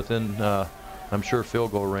and within, I'm sure,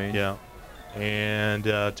 field goal range. Yeah. And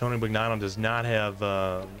Tony Bugnano does not have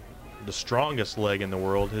the strongest leg in the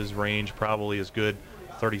world. His range probably is good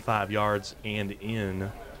 35 yards and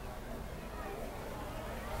in.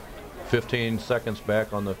 15 seconds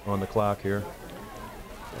back on the clock here.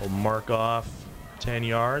 We'll mark off 10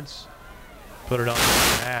 yards. Put it on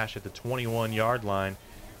the hash at the 21-yard line.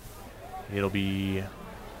 It'll be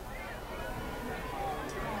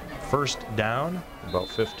 1st down. About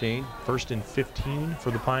 15. 1st and 15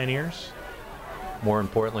 for the Pioneers. More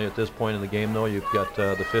importantly, at this point in the game, though, you've got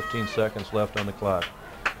the 15 seconds left on the clock.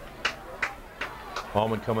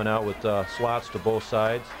 Alleman coming out with slots to both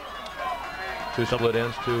sides. 2 split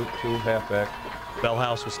ends, two halfback.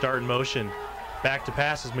 Bellhouse will start in motion. Back to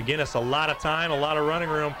passes. McGinnis, a lot of time, a lot of running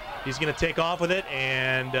room. He's going to take off with it,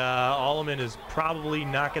 and Alleman is probably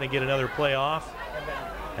not going to get another play off.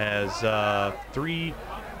 As 3,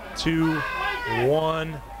 2,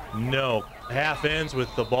 1, no. Half ends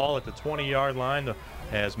with the ball at the 20-yard line,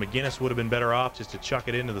 as McGinnis would have been better off just to chuck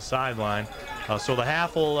it into the sideline. So the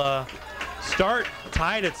half will start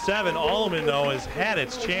tied at 7. Alleman, though, has had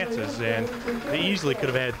its chances, and they easily could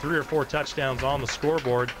have had 3 or 4 touchdowns on the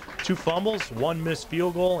scoreboard. 2 fumbles, 1 missed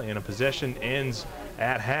field goal, and a possession ends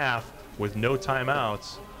at half with no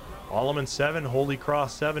timeouts. Alleman 7, Holy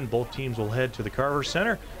Cross 7. Both teams will head to the Carver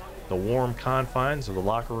Center, the warm confines of the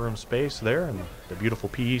locker room space there, and the beautiful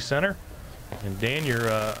PE Center. And Dan,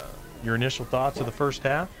 your initial thoughts of the first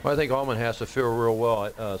half? Well, I think Alleman has to feel real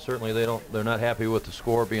well. Certainly, they're not happy with the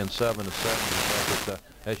score being 7-7. But,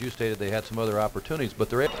 as you stated, they had some other opportunities, but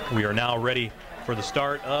they're able. We are now ready for the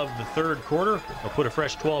start of the 3rd quarter. They'll put a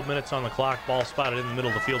fresh 12 minutes on the clock. Ball spotted in the middle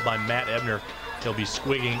of the field by Matt Ebner. He'll be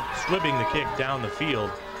swibbing the kick down the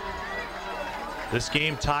field. This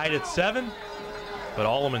game tied at 7, but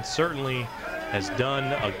Alleman certainly has done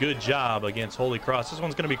a good job against Holy Cross. This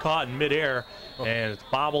one's going to be caught in midair, and it's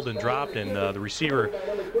bobbled and dropped, and the receiver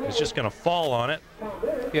is just going to fall on it.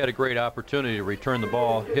 He had a great opportunity to return the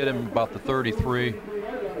ball, hit him about the 33,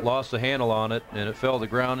 lost the handle on it, and it fell to the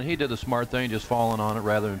ground, and he did the smart thing, just falling on it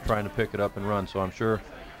rather than trying to pick it up and run. So I'm sure,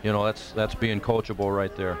 you know, that's being coachable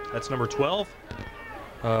right there. That's number 12.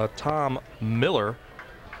 Tom Miller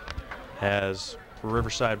has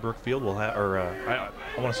Riverside Brookfield will have, or I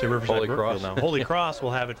want to say Riverside Holy Brookfield Cross. now. Holy Cross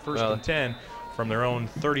will have it first and 10 from their own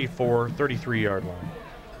 33-yard line.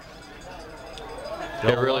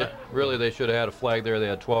 Yeah, really, they should have had a flag there. They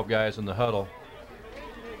had 12 guys in the huddle.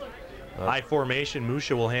 High formation.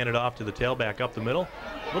 Musha will hand it off to the tailback up the middle.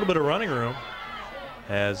 A little bit of running room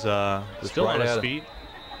as still right on his feet.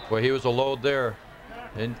 Well, he was a load there.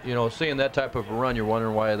 And, you know, seeing that type of a run, you're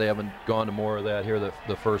wondering why they haven't gone to more of that here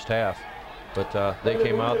the first half. But they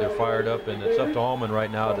came out, they're fired up, and it's up to Alleman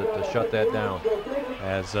right now to shut that down.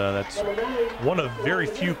 As that's one of very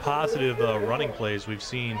few positive running plays we've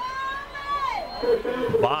seen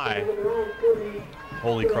by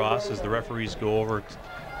Holy Cross as the referees go over.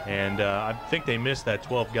 And I think they missed that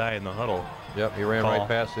 12th guy in the huddle. Yep, he ran right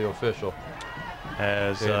past the official.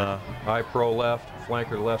 As high pro left,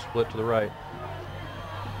 flanker left, split to the right.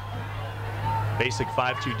 Basic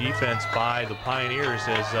 5-2 defense by the Pioneers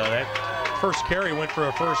as that first carry went for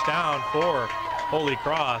a first down for Holy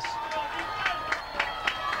Cross.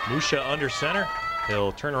 Musha under center.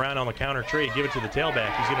 He'll turn around on the counter trade, give it to the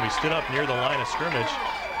tailback. He's going to be stood up near the line of scrimmage.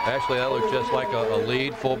 Actually, that looked just like a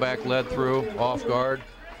lead. Fullback led through, off guard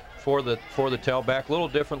for the tailback. Little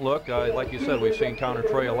different look. Like you said, we've seen counter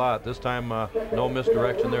Troy a lot. This time, no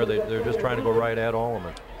misdirection there. They're just trying to go right at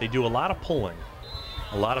Alleman. They do a lot of pulling,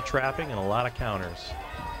 a lot of trapping, and a lot of counters.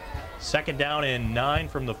 Second down and 9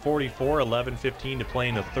 from the 44. 11:15 to play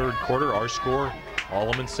in the third quarter. Our score: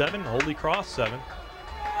 Alleman 7, Holy Cross 7.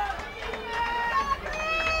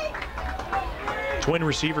 Twin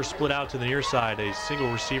receiver split out to the near side, a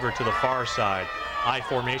single receiver to the far side. I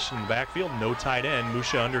formation in the backfield, no tight end.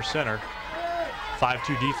 Musha under center.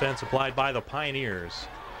 5-2 defense applied by the Pioneers.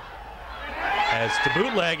 As to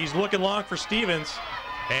bootleg, he's looking long for Stevens,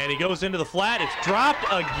 and he goes into the flat. It's dropped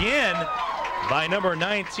again by number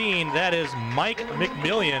 19. That is Mike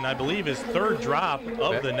McMillian, I believe his third drop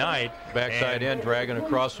of the night. Backside in, dragging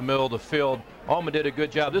across the middle of the field. Alleman did a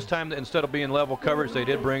good job. This time, instead of being level coverage, they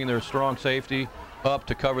did bring their strong safety up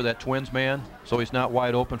to cover that Twins man, so he's not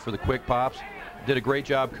wide open for the quick pops. Did a great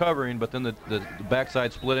job covering, but then the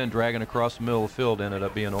backside split in, dragging across the middle of the field, ended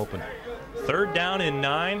up being open. Third down and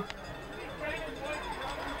 9.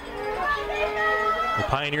 The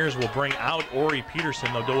Pioneers will bring out Ori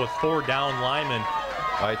Peterson. They'll go with 4 down linemen.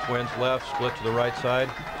 I Twins left, split to the right side.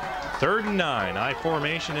 Third and 9. I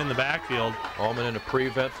formation in the backfield. Alleman in a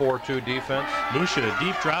prevent 4-2 defense. Musha,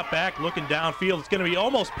 deep drop back, looking downfield. It's going to be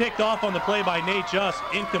almost picked off on the play by Nate Just.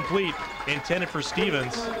 Incomplete, intended for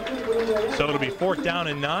Stevens. So it'll be 4th down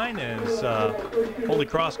and 9 as Holy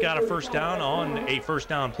Cross got a first down on a first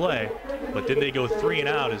down play. But then they go 3 and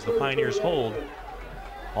out as the Pioneers hold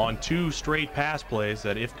on 2 straight pass plays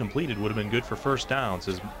that, if completed, would have been good for first downs,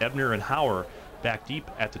 as Ebner and Hauer back deep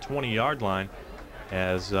at the 20-yard line.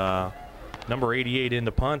 As number 88 in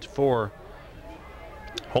the punt for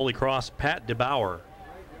Holy Cross, Pat DeBauer.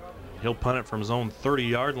 He'll punt it from his own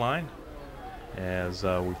 30-yard line. As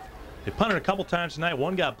they punted a couple times tonight.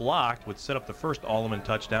 One got blocked, which set up the first Alleman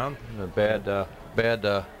touchdown. A bad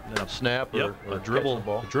snap. Yep, or a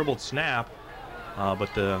dribbled snap. But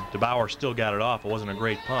DeBauer still got it off. It wasn't a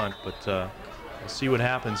great punt, but we'll see what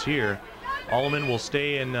happens here. Alleman will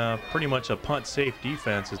stay in pretty much a punt-safe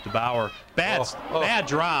defense as DeBauer. Bad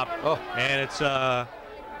drop, and it's a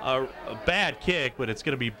bad kick, but it's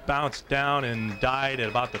going to be bounced down and died at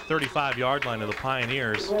about the 35-yard line of the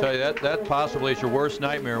Pioneers. I'll tell you, that possibly is your worst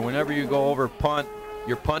nightmare. Whenever you go over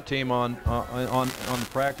your punt team on the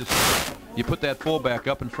practice, you put that fullback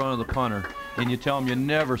up in front of the punter, and you tell them you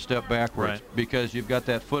never step backwards, because you've got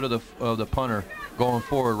that foot of the punter going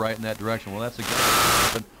forward right in that direction. Well, that's exactly what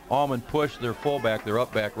happened. Alleman pushed their fullback, their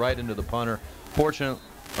up back, right into the punter.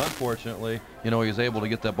 Unfortunately, he was able to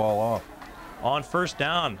get that ball off. On first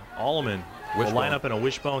down, Alleman will line up in a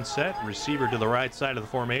wishbone set. Receiver to the right side of the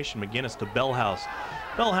formation. McGinnis to Bellhouse.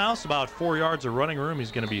 Bellhouse, about 4 yards of running room.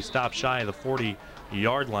 He's going to be stopped shy of the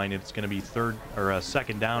 40-yard line. It's going to be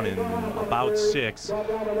second down and about 6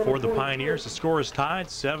 for the Pioneers. The score is tied,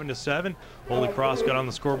 7-7. Holy Cross got on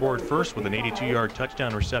the scoreboard first with an 82-yard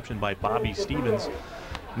touchdown reception by Bobby Stevens.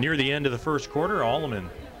 Near the end of the first quarter, Alleman,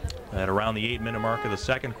 at around the 8-minute mark of the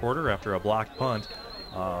second quarter, after a blocked punt,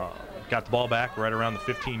 got the ball back right around the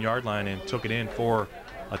 15-yard line and took it in for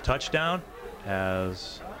a touchdown.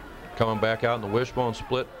 As coming back out in the wishbone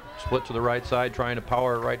split to the right side, trying to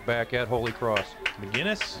power it right back at Holy Cross.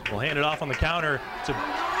 McGinnis will hand it off on the counter to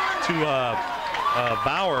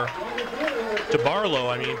Bauer. to Barlow.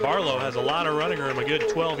 I mean, Barlow has a lot of running room, a good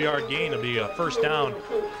 12-yard gain to be a first down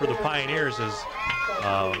for the Pioneers as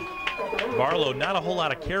Barlow, not a whole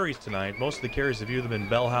lot of carries tonight. Most of the carries have either been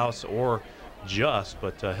Bellhouse or Just,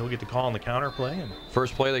 but he'll get the call on the counter play. And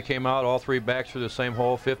first play they came out, all three backs through the same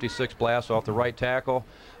hole, 56 blasts off the right tackle.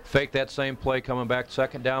 Fake that same play coming back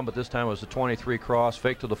second down, but this time it was a 23 cross.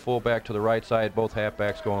 Fake to the fullback to the right side, both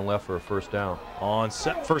halfbacks going left for a first down. On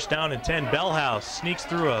first down and 10, Bellhouse sneaks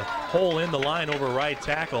through a hole in the line over right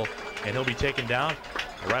tackle, and he'll be taken down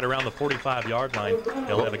right around the 45-yard line.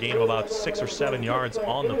 They'll have a gain of about 6 or 7 yards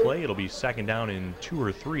on the play. It'll be second down in 2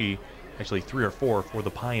 or 3. Actually 3 or 4 for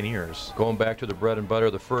the Pioneers. Going back to the bread and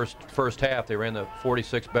butter, the first half, they ran the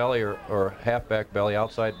 46 belly or halfback belly,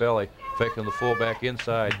 outside belly, faking the fullback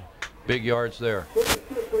inside. Big yards there.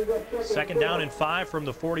 Second down and 5 from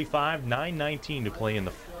the 45, 9:19 to play in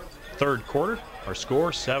the third quarter. Our score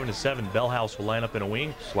 7-7. Bellhouse will line up in a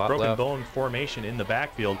wing. Slot broken left. bone formation in the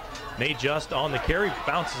backfield. Nate Just on the carry,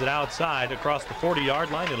 bounces it outside across the 40-yard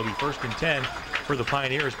line. It'll be first and 10 for the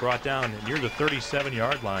Pioneers, brought down near the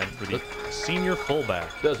 37-yard line for the senior fullback.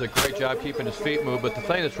 Does a great job keeping his feet moved, but the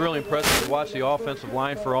thing that's really impressive is watch the offensive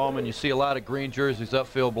line for Alleman. You see a lot of green jerseys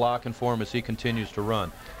upfield blocking for him as he continues to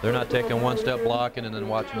run. They're not taking one step blocking and then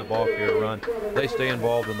watching the ball carrier run. They stay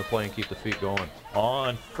involved in the play and keep the feet going.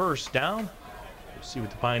 On first down, we'll see what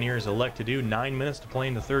the Pioneers elect to do. 9 minutes to play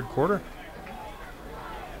in the third quarter.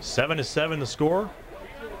 7-7 the score.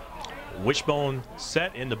 Wishbone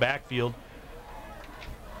set in the backfield.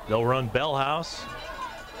 They'll run Bellhouse.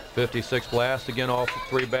 56 blast again, all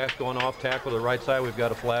three backs going off tackle to the right side. We've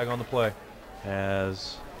got a flag on the play.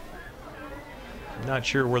 As I'm not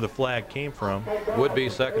sure where the flag came from. Would be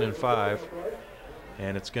second and 5.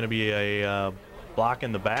 And it's going to be a block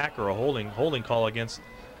in the back or a holding call against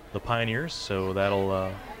the Pioneers. So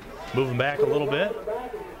that'll move them back a little bit.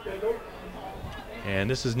 And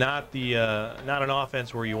this is not the not an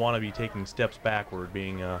offense where you want to be taking steps backward,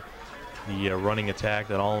 being the running attack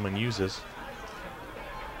that Alleman uses.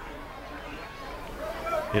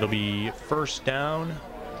 It'll be first down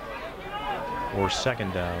or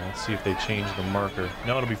second down. Let's see if they change the marker.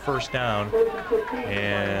 No, it'll be first down,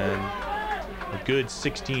 and a good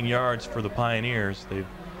 16 yards for the Pioneers. They've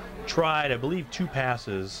tried, I believe, 2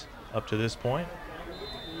 passes up to this point,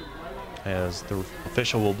 as the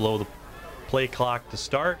official will blow the play clock to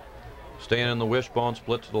start. Staying in the wishbone,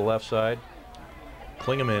 split to the left side.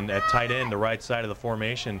 Klingeman at tight end, the right side of the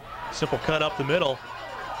formation. Simple cut up the middle.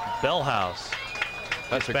 Bellhouse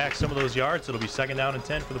gets back some of those yards. It'll be second down and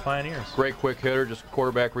 10 for the Pioneers. Great quick hitter, just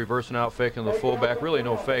quarterback reversing out, faking the fullback. Really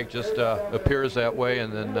no fake, just appears that way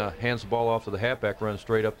and then hands the ball off to the halfback, runs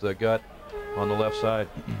straight up the gut on the left side.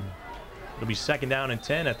 It'll be second down and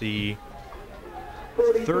 10 at the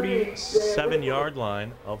 37-yard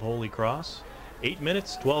line of Holy Cross. 8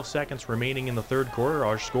 minutes, 12 seconds remaining in the third quarter.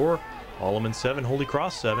 Our score, Alleman 7, Holy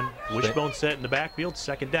Cross 7. Wishbone set in the backfield,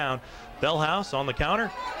 second down. Bellhouse on the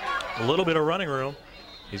counter. A little bit of running room.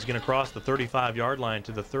 He's going to cross the 35-yard line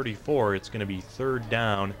to the 34. It's going to be third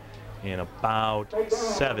down and about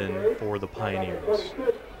 7 for the Pioneers.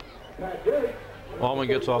 Alleman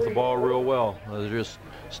gets off the ball real well. They're just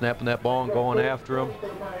snapping that ball and going after him.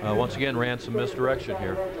 Once again, ran some misdirection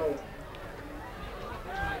here.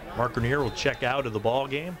 Mark Grenier will check out of the ball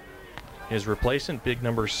game. His replacement, big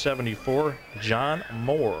number 74, John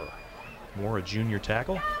Moore. Moore, a junior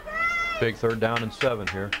tackle. Big third down and 7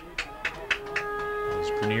 here. As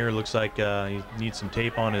Grenier looks like he needs some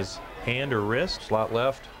tape on his hand or wrist. Slot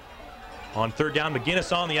left. On third down,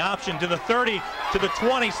 McGinnis on the option to the 30, to the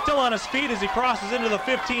 20, still on his feet as he crosses into the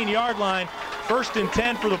 15-yard line. First and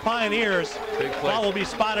 10 for the Pioneers. Ball will be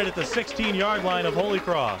spotted at the 16-yard line of Holy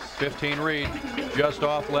Cross. 15 read, just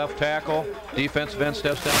off left tackle. Defensive end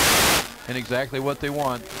steps down, and exactly what they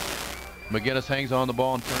want. McGinnis hangs on the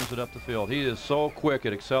ball and turns it up the field. He is so quick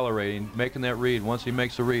at accelerating, making that read. Once he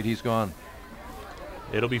makes the read, he's gone.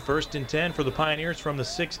 It'll be first and 10 for the Pioneers from the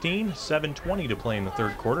 16, 7:20 to play in the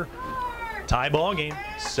third quarter. Tie ball game,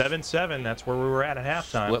 7-7. That's where we were at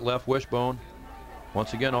halftime. Split left wishbone.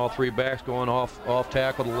 Once again, all three backs going off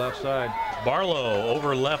tackle to the left side. Barlow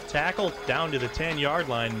over left tackle down to the 10-yard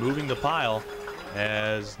line, moving the pile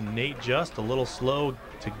as Nate Just a little slow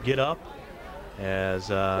to get up. As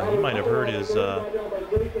he might have hurt his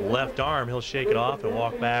left arm, he'll shake it off and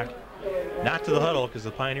walk back. Not to the huddle because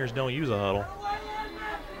the Pioneers don't use a huddle.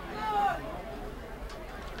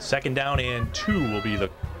 Second down and 2 will be the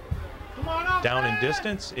down in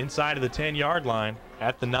distance inside of the 10-yard line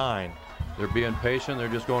at the 9. They're being patient. They're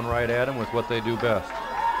just going right at him with what they do best.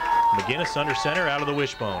 McGinnis under center out of the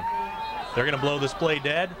wishbone. They're going to blow this play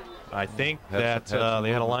dead. I think that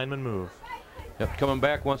they had a lineman move. Yep, coming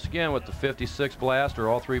back once again with the 56 blaster,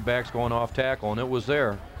 all 3 backs going off tackle, and it was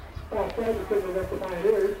there.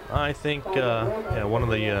 I think yeah, one of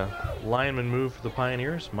the linemen moved for the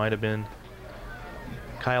Pioneers might have been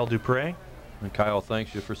Kyle Dupre. And Kyle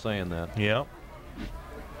thanks you for saying that. Yeah.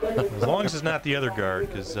 As long as it's not the other guard,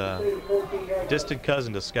 because distant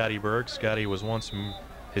cousin to Scotty Berg. Scotty was once,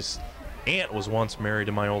 his aunt was once married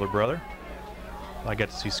to my older brother. I got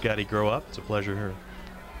to see Scotty grow up. It's a pleasure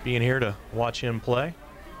being here to watch him play.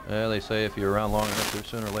 Yeah, they say if you're around long enough,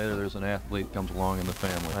 sooner or later there's an athlete comes along in the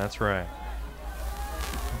family. That's right.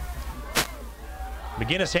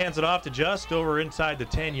 McGinnis hands it off to Just over inside the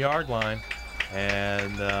 10-yard line,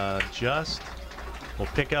 and Just will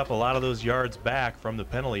pick up a lot of those yards back from the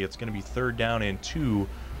penalty. It's going to be 3rd down and 2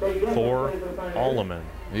 for Alleman.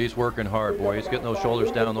 He's working hard, boy. He's getting those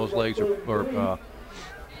shoulders down. Those legs are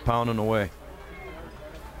pounding away.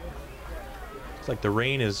 Looks like the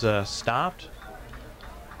rain is stopped.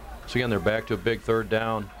 So again, they're back to a big 3rd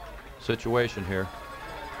down situation here.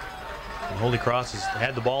 And Holy Cross has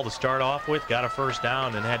had the ball to start off with, got a 1st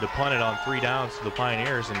down, and had to punt it on 3 downs to the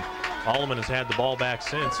Pioneers. And Alleman has had the ball back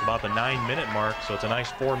since about the 9-minute mark, so it's a nice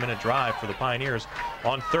 4-minute drive for the Pioneers.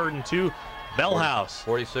 On 3rd and 2, Bellhouse.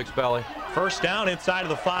 46 Belly. 1st down inside of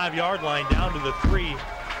the 5-yard line, down to the 3.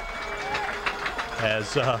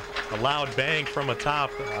 As a loud bang from atop.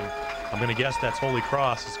 I'm going to guess that's Holy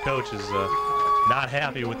Cross. His coach is not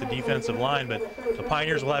happy with the defensive line, but the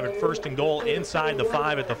Pioneers will have it 1st and goal inside the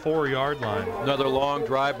 5 at the 4-yard line. Another long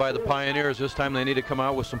drive by the Pioneers. This time they need to come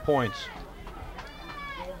out with some points.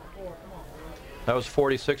 That was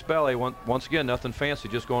 46 Belly. Once again, nothing fancy,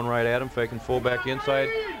 just going right at him, faking fullback inside,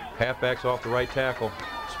 halfbacks off the right tackle,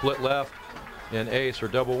 split left, and ace or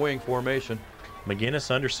double wing formation. McGinnis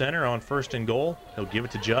under center on 1st and goal. He'll give it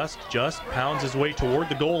to Just. Just pounds his way toward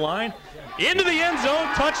the goal line. Into the end zone.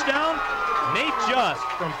 Touchdown. Nate Just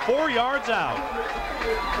from 4 yards out.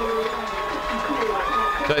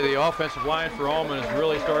 I tell you, the offensive line for Alleman is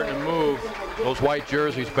really starting to move those white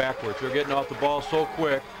jerseys backwards. They're getting off the ball so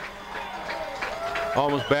quick.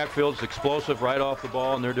 Alleman's backfield is explosive right off the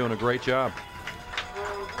ball, and they're doing a great job.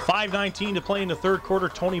 5:19 to play in the 3rd quarter.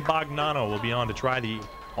 Tony Bognano will be on to try the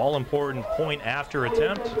all-important point after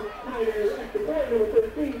attempt.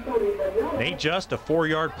 Nate Just, a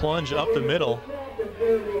 4-yard plunge up the middle,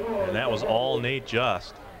 and that was all Nate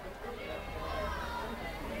Just.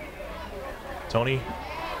 Tony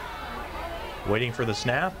waiting for the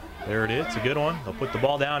snap. There it is. It's a good one. They'll put the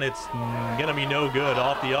ball down. It's going to be no good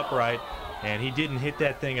off the upright, and he didn't hit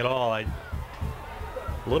that thing at all.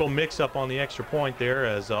 A little mix-up on the extra point there,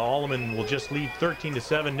 as Alleman will just lead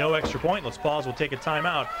 13-7. No extra point. Let's pause. We'll take a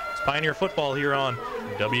timeout. It's Pioneer football here on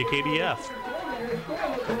WKBF.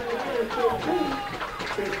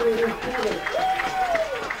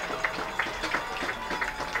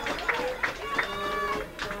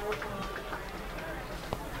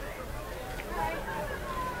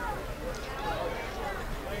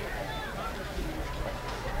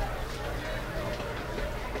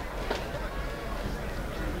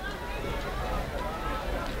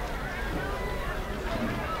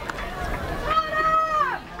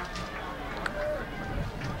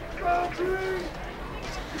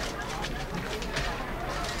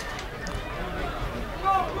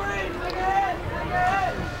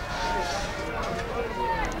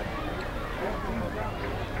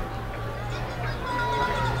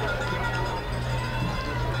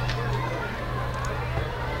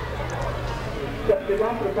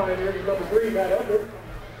 For the Pioneers is number 3, Matt Edwards.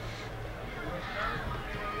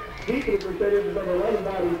 Deep for the Crusaders is number 11,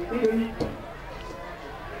 Bobby Stevens.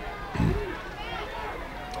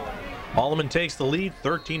 Alleman takes the lead,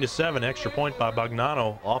 13-7. Extra point by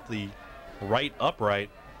Bognano off the right upright,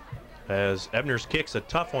 as Ebner's kick's a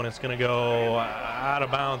tough one. It's going to go out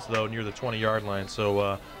of bounds, though, near the 20-yard line.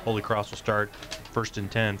 So Holy Cross will start 1st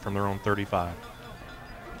and 10 from their own 35.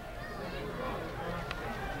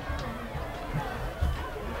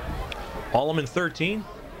 Alleman 13,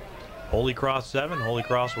 Holy Cross 7. Holy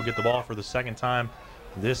Cross will get the ball for the 2nd time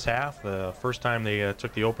this half. The first time they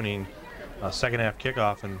took the opening 2nd half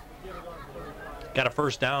kickoff and got a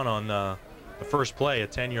 1st down on the first play, a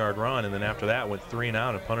 10-yard run, and then after that went 3 and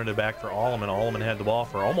out and punted it back for Alleman. Alleman had the ball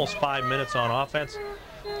for almost 5 minutes on offense.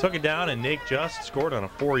 Took it down, and Nate Just scored on a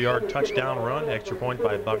 4-yard touchdown run. Extra point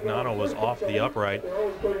by Bognano was off the upright,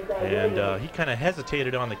 and he kind of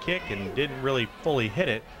hesitated on the kick and didn't really fully hit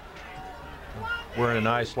it. We're in a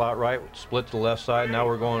nice slot right, split to the left side. Now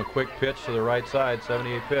we're going a quick pitch to the right side,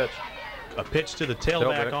 78 pitch. A pitch to the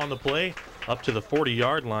tailback on the play, up to the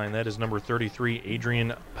 40-yard line. That is number 33,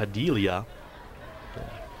 Adrian Padilla.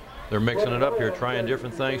 They're mixing it up here, trying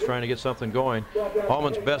different things, trying to get something going.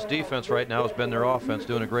 Alleman's best defense right now has been their offense,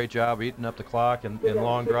 doing a great job eating up the clock and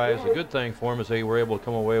long drives. A good thing for them is they were able to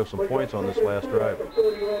come away with some points on this last drive.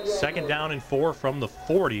 2nd down and 4 from the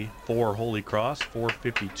 40 for Holy Cross.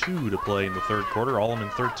 4:52 to play in the 3rd quarter. Alleman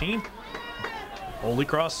 13, Holy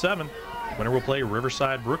Cross 7. Winner will play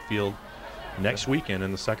Riverside Brookfield next weekend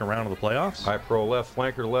in the 2nd round of the playoffs. High pro left,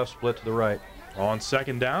 flanker to left, split to the right. On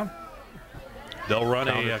 2nd down, they'll run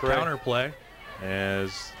a counter play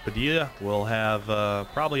as Padilla will have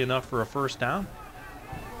probably enough for a 1st down.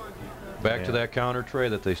 Back to that counter tray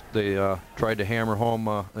that they tried to hammer home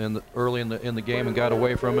early in the game and got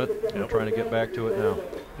away from it. They're trying to get back to it now.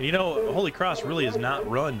 You know, Holy Cross really has not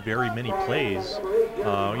run very many plays.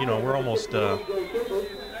 You know, we're almost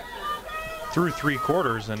through 3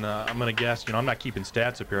 quarters, and I'm going to guess, you know, I'm not keeping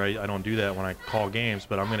stats up here. I don't do that when I call games,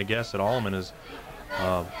 but I'm going to guess that Alleman is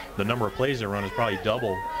the number of plays they run is probably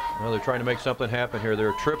double. Well, they're trying to make something happen here. There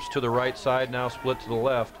are trips to the right side now, split to the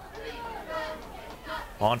left.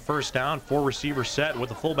 On 1st down, 4 receiver set with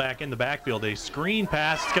the fullback in the backfield. A screen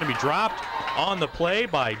pass. It's going to be dropped on the play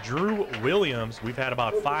by Drew Williams. We've had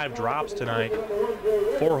about 5 drops tonight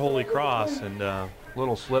for Holy Cross. And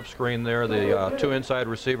little slip screen there. The 2 inside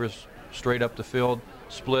receivers straight up the field.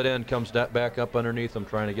 Split end comes back up underneath them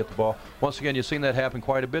trying to get the ball. Once again, you've seen that happen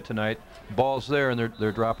quite a bit tonight. Ball's there, and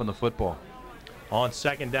they're dropping the football. On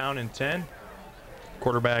 2nd down and 10,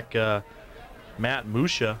 quarterback Matt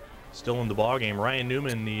Musha still in the ball game. Ryan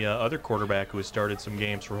Newman, the other quarterback who has started some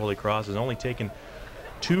games for Holy Cross, has only taken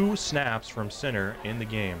 2 snaps from center in the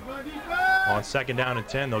game. On 2nd down and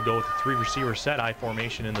 10, they'll go with a 3 receiver set, I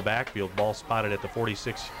formation in the backfield. Ball spotted at the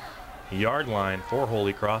 46-yard line for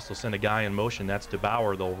Holy Cross. They'll send a guy in motion. That's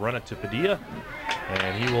DeBauer. They'll run it to Padilla,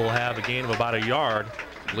 and he will have a gain of about a yard.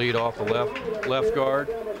 Lead off the left guard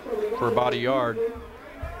for about a yard.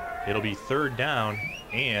 It'll be 3rd down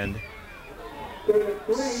and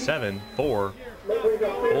 7 for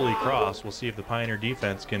Holy Cross. We'll see if the Pioneer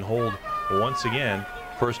defense can hold once again.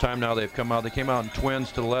 First time now they've come out. They came out in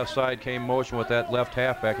twins to the left side, came motion with that left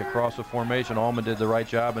halfback across the formation. Alleman did the right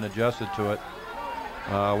job and adjusted to it.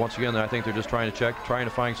 Once again, I think they're just trying to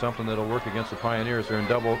find something that'll work against the Pioneers. They're in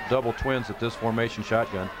double twins at this formation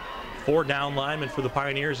shotgun. 4 down linemen for the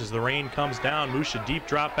Pioneers as the rain comes down. Musha deep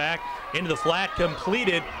drop back into the flat,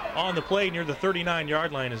 completed on the play near the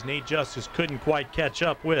 39-yard line as Nate Justice couldn't quite catch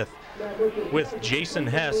up with Jason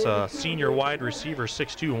Hess, a senior wide receiver,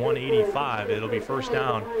 6'2", 185. It'll be 1st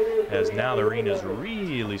down as now the rain is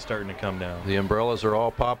really starting to come down. The umbrellas are all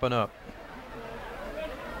popping up.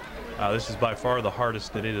 This is by far the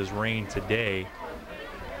hardest that it has rained today.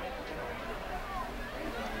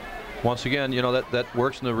 Once again, you know, that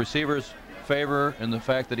works in the receiver's favor and the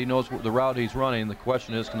fact that he knows the route he's running. The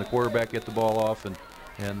question is, can the quarterback get the ball off and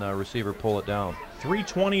receiver pull it down?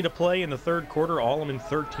 3:20 to play in the 3rd quarter. Alleman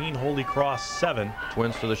 13, Holy Cross 7.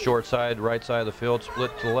 Twins to the short side, right side of the field,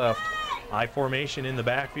 split to the left. I formation in the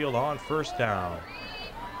backfield on 1st down.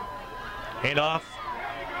 Handoff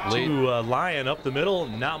to Lyon up the middle.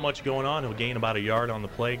 Not much going on. He'll gain about a yard on the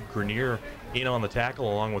play. Grenier in on the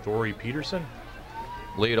tackle along with Ori Peterson.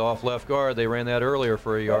 Lead off left guard. They ran that earlier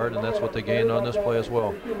for a yard, and that's what they gained on this play as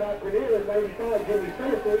well.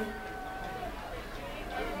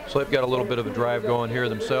 So they've got a little bit of a drive going here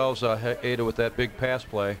themselves, aided with that big pass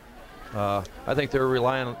play. I think they're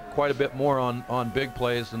relying quite a bit more on big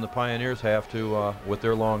plays than the Pioneers have to with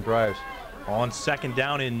their long drives. On 2nd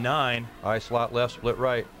down and 9. I slot left, split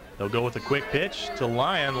right. They'll go with a quick pitch to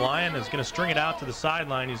Lyon. Lyon is going to string it out to the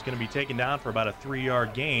sideline. He's going to be taken down for about a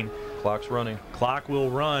 3-yard gain. Clock's running. Clock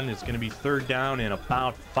will run. It's going to be 3rd down and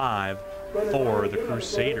about 5 for the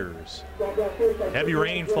Crusaders. Heavy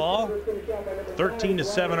rainfall.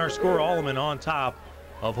 13-7 our score. Alleman on top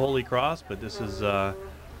of Holy Cross, but this is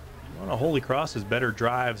one of Holy Cross's better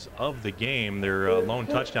drives of the game. Their lone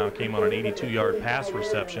touchdown came on an 82-yard pass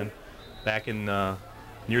reception back in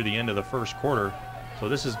near the end of the 1st quarter. So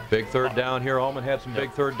this is big 3rd down here. Alleman had some big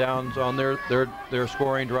 3rd downs on their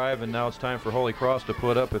scoring drive, and now it's time for Holy Cross to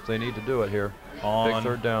put up if they need to do it here. On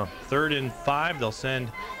big 3rd down. 3rd and 5, they'll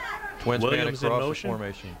send Twins Williams in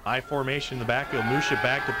motion. I formation in the backfield. Musha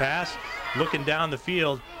back to pass, looking down the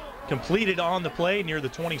field. Completed on the play near the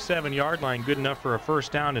 27-yard line. Good enough for a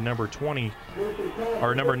 1st down to number 20,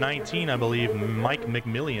 or number 19, I believe, Mike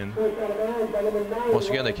McMillian. Once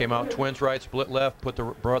again, they came out twins right, split left,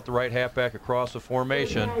 brought the right halfback across the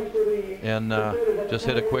formation, and just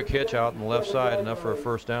hit a quick hitch out on the left side, enough for a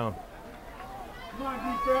 1st down.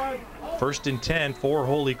 1st and 10 for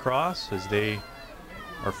Holy Cross as they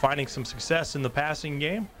are finding some success in the passing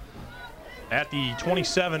game. At the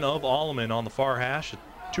 27 of Alleman on the far hash,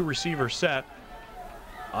 two receiver set.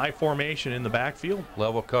 I formation in the backfield.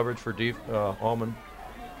 Level coverage for Alleman.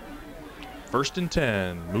 1st and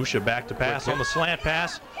 10. Musha back to pass on the slant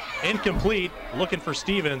pass. Incomplete. Looking for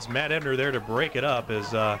Stevens. Matt Ebner there to break it up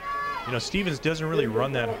as, you know, Stevens doesn't really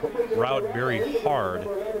run that route very hard.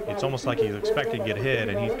 It's almost like he's expecting to get hit,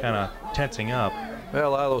 and he's kind of tensing up. Well,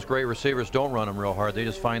 a lot of those great receivers don't run them real hard. They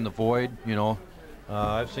just find the void, you know.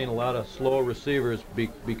 I've seen a lot of slow receivers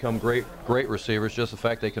become great receivers. Just the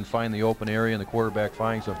fact they can find the open area and the quarterback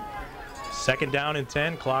finds them. 2nd down and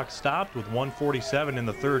 10. Clock stopped with 1:47 in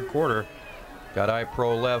the 3rd quarter. Got eye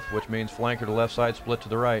pro left, which means flanker to left side, split to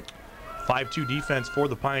the right. 5-2 defense for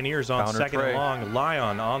the Pioneers on Counter 2nd tray. and long.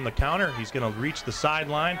 Lyon on the counter. He's going to reach the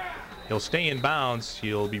sideline. He'll stay in bounds.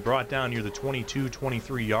 He'll be brought down near the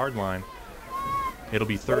 22-23 yard line. It'll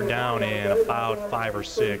be 3rd down and about 5 or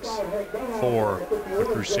 6 for the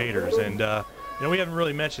Crusaders. And you know, we haven't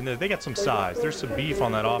really mentioned that they got some size. There's some beef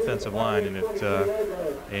on that offensive line,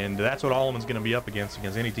 and that's what Alleman's going to be up against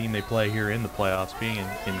any team they play here in the playoffs, being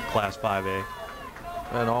in Class 5A.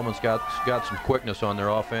 And Alleman's got some quickness on their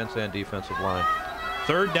offense and defensive line.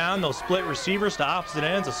 3rd down, they'll split receivers to opposite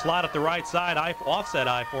ends, a slot at the right side, offset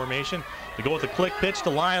I formation. They go with a click pitch to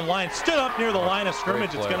Lyon. Lyon stood up near the line of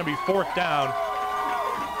scrimmage. It's going to be 4th down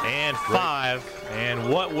and 5.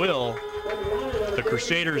 And what will the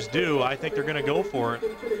Crusaders do? I think they're going to go for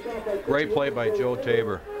it. Great play by Joe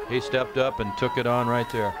Tabor. He stepped up and took it on right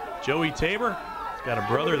there. Joey Tabor, he's got a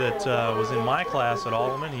brother that was in my class at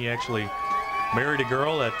Alleman. He actually married a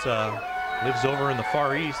girl that lives over in the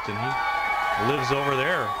Far East, and he lives over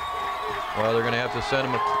there. Well, they're going to have to send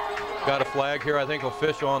him got a flag here. I think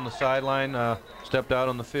official on the sideline stepped out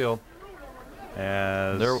on the field.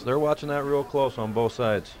 As they're watching that real close on both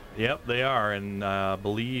sides. Yep, they are, and I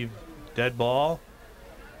believe dead ball.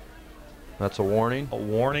 That's a warning. A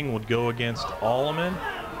warning would go against Alleman.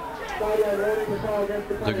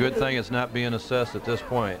 The good thing is not being assessed at this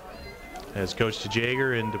point. As Coach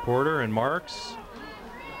DeJager and DePorter and Marks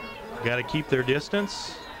got to keep their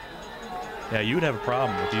distance. Yeah, you would have a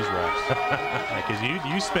problem with these refs because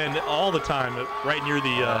you spend all the time right near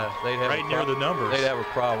the near the numbers. They'd have a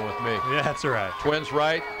problem with me. Yeah, that's right. Twins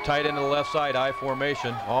right, tight end to the left side, I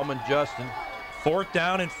formation. Alleman Justin. 4th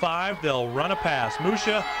down and 5. They'll run a pass.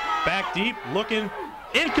 Musha back deep, looking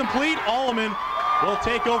incomplete. Alleman will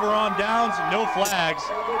take over on downs, no flags,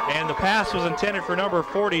 and the pass was intended for number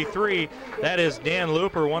 43. That is Dan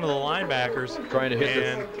Looper, one of the linebackers. Trying to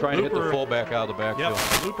hit the fullback out of the backfield.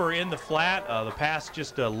 Yep, Looper in the flat. The pass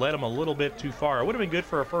just led him a little bit too far. It would have been good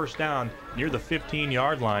for a 1st down near the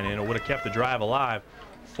 15-yard line, and it would have kept the drive alive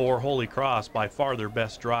for Holy Cross. By far their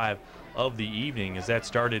best drive of the evening, as that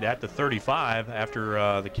started at the 35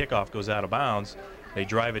 after the kickoff goes out of bounds. They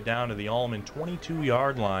drive it down to the Alleman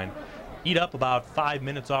 22-yard line. Eat up about 5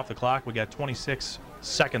 minutes off the clock. We got 26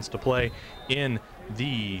 seconds to play in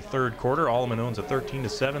the 3rd quarter. Alleman owns a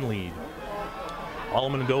 13-7 lead.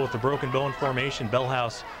 Alleman go with the broken bone formation.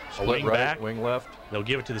 Bellhouse Split wing right, back. wing left. They'll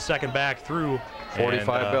give it to the 2nd back through.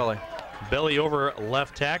 45 and, belly. Belly over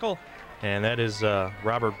left tackle. And that is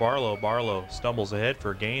Robert Barlow. Barlow stumbles ahead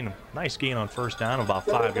for a gain. Nice gain on 1st down of about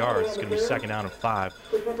 5 yards. It's going to be 2nd down and 5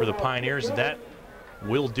 for the Pioneers. That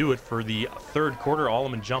will do it for the 3rd quarter.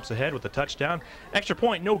 Alleman jumps ahead with a touchdown. Extra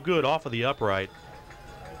point, no good off of the upright.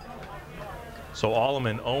 So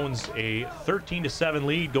Alleman owns a 13-7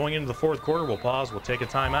 lead going into the 4th quarter. We'll pause. We'll take a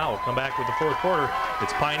timeout. We'll come back with the 4th quarter.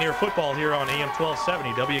 It's Pioneer football here on AM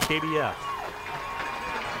 1270 WKBF.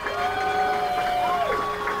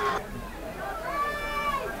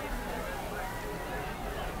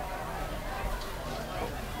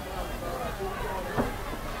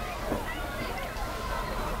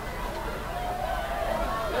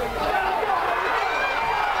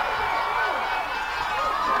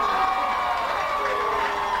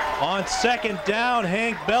 On 2nd down,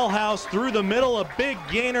 Hank Bellhouse through the middle, a big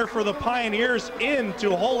gainer for the Pioneers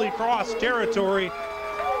into Holy Cross territory.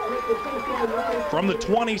 From the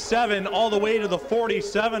 27 all the way to the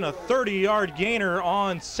 47, a 30-yard gainer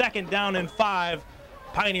on 2nd down and 5.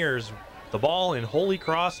 Pioneers, the ball in Holy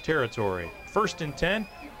Cross territory. 1st and 10,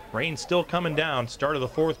 rain still coming down. Start of the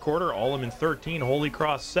 4th quarter, Alleman 13, Holy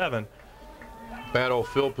Cross 7. Bad old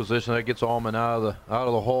field position that gets Alleman out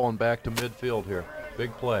of the hole and back to midfield here.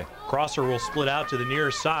 Big play. Crosser will split out to the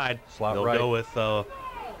near side. Slot They'll right. go with a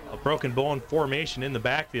broken bone formation in the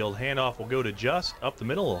backfield. Handoff will go to Just up the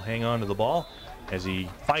middle. He'll hang on to the ball as he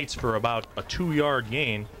fights for about a 2-yard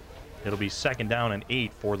gain. It'll be 2nd down and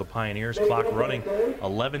 8 for the Pioneers. Clock running,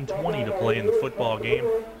 11:20 to play in the football game.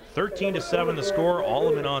 13-7 the score.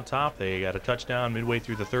 Alleman on top. They got a touchdown midway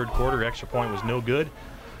through the 3rd quarter. Extra point was no good.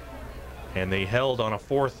 And they held on a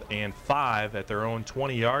 4th and 5 at their own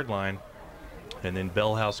 20-yard line. And then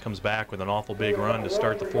Bellhouse comes back with an awful big run to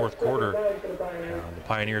start the 4th quarter. The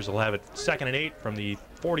Pioneers will have it 2nd and 8 from the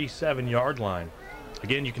 47-yard line.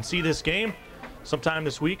 Again, you can see this game sometime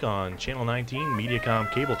this week on Channel 19,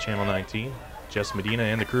 Mediacom Cable Channel 19. Jess Medina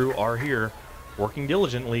and the crew are here working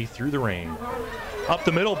diligently through the rain. Up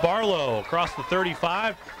the middle, Barlow across the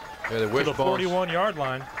 35 to the 41-yard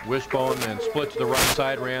line. Wishbone and split to the right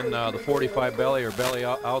side, ran the 45 belly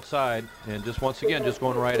outside, and just once again just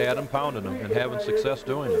going right at him, pounding him, and having success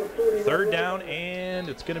doing it. 3rd down, and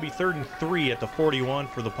it's going to be 3rd and 3 at the 41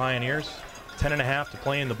 for the Pioneers. 10.5 to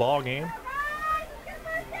play in the ball game.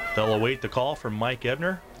 They'll await the call from Mike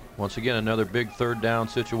Ebner. Once again, another big 3rd down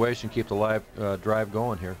situation. Keep the live drive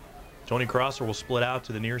going here. Tony Crosser will split out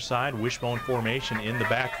to the near side. Wishbone formation in the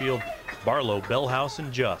backfield. Barlow, Bellhouse,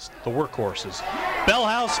 and Just, the workhorses.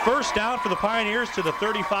 Bellhouse, 1st down for the Pioneers to the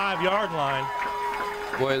 35-yard line.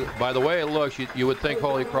 Boy, by the way it looks, you would think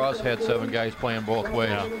Holy Cross had 7 guys playing both ways.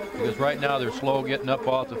 Yeah. Because right now they're slow getting up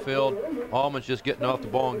off the field. Alleman's just getting off the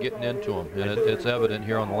ball and getting into them. And it's evident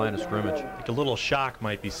here on the line of scrimmage. I think a little shock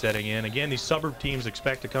might be setting in. Again, these suburb teams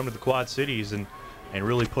expect to come to the Quad Cities and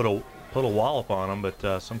really put a wallop on them,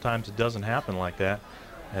 but sometimes it doesn't happen like that.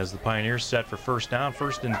 As the Pioneers set for 1st down,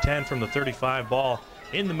 1st and 10 from the 35, ball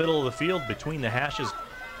in the middle of the field between the hashes.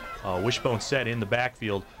 Wishbone set in the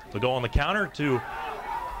backfield. They'll go on the counter to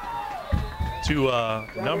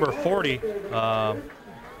number 40,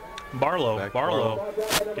 Barlow. Barlow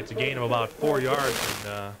gets a gain of about 4 yards,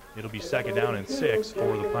 and it'll be 2nd down and 6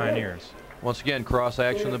 for the Pioneers. Once again, cross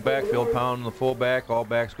action in the backfield, pounding the fullback. All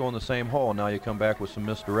backs go in the same hole. Now you come back with some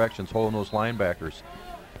misdirections, holding those linebackers.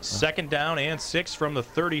 2nd down and 6 from the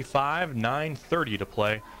 35, 9:30 to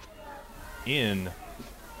play in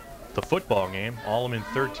the football game. Alleman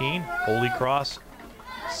 13, Holy Cross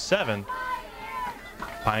 7.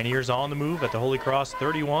 Pioneers on the move at the Holy Cross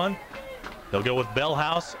 31. They'll go with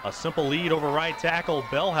Bellhouse, a simple lead over right tackle.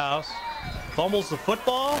 Bellhouse fumbles the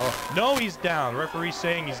football. Oh. No, he's down. The referee's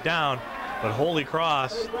saying he's down, but Holy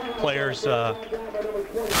Cross players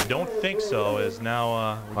don't think so, as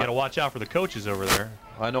now we got to watch out for the coaches over there.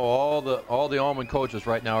 I know all the Alleman coaches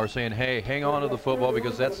right now are saying, hey, hang on to the football,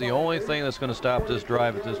 because that's the only thing that's going to stop this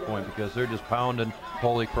drive at this point, because they're just pounding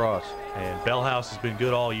Holy Cross. And Bellhouse has been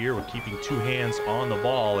good all year with keeping 2 hands on the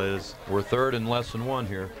ball. As we're 3rd and less than 1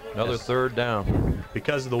 here. Another 3rd down.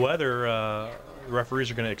 Because of the weather, the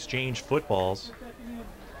referees are going to exchange footballs.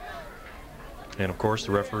 And of course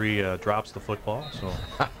the referee drops the football. So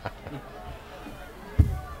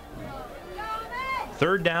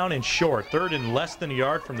 3rd down and short, 3rd and less than a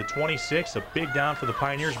yard from the 26. A big down for the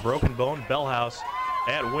Pioneers. Broken bone. Bellhouse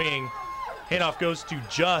at wing. Handoff goes to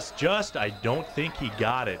Just. I don't think he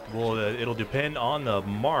got it. Well, it'll depend on the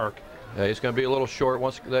mark. Yeah, he's going to be a little short.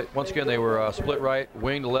 Once again, they were split right.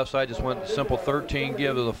 Wing to left side, just went simple 13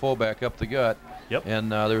 give to the fullback up the gut. Yep.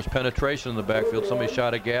 And there was penetration in the backfield. Somebody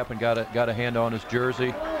shot a gap and got a hand on his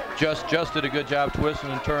jersey. Just did a good job twisting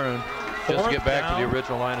and turning just to get back to the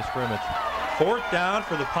original line of scrimmage. 4th down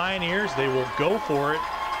for the Pioneers. They will go for it.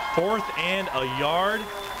 4th and a yard.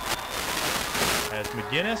 As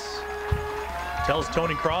McGinnis tells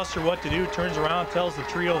Tony Crosser what to do, turns around, tells the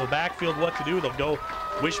trio of the backfield what to do. They'll go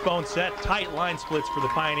wishbone set, tight line splits for the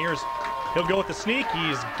Pioneers. He'll go with the sneak.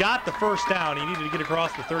 He's got the 1st down. He needed to get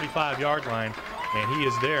across the 35-yard line, and he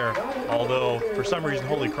is there. Although, for some reason,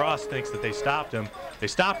 Holy Cross thinks that they stopped him. They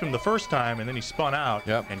stopped him the first time, and then he spun out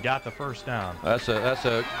and got the 1st down. That's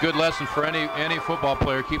a good lesson for any football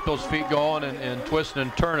player. Keep those feet going and twisting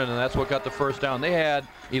and turning, and that's what got the 1st down. They had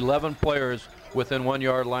 11 players within 1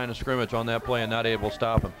 yard line of scrimmage on that play and not able to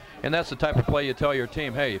stop him. And that's the type of play you tell your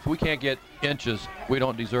team, hey, if we can't get inches, we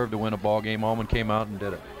don't deserve to win a ball game. Alleman came out and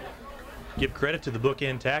did it. Give credit to the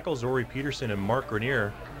bookend tackles, Ori Peterson and Mark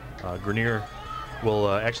Grenier. Grenier will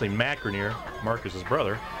actually Matt Grenier. Mark is his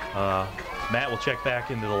brother. Matt will check back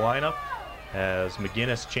into the lineup as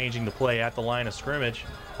McGinnis changing the play at the line of scrimmage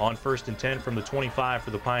on 1st and 10 from the 25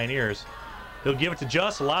 for the Pioneers. He'll give it to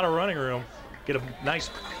Just, a lot of running room. Get a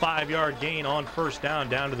nice 5-yard gain on 1st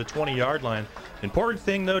down to the 20-yard line. Important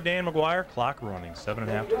thing, though, Dan McGuire, clock running.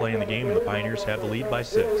 7.5 to play in the game, and the Pioneers have the lead by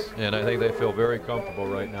 6. And I think they feel very comfortable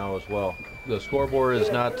right now as well. The scoreboard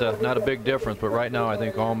is not a big difference, but right now I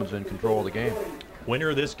think Alleman's in control of the game. Winner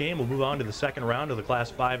of this game will move on to the 2nd round of the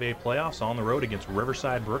Class 5A playoffs on the road against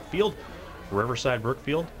Riverside Brookfield. Riverside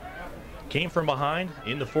Brookfield came from behind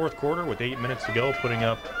in the 4th quarter with 8 minutes to go, putting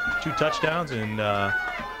up 2 touchdowns and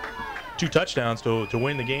 2 touchdowns to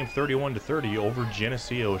win the game 31-30 over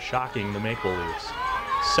Geneseo, shocking the Maple Leafs.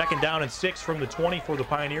 Second down and 6 from the 20 for the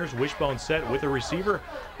Pioneers. Wishbone set with a receiver.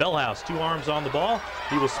 Bellhouse, 2 arms on the ball.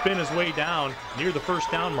 He will spin his way down near the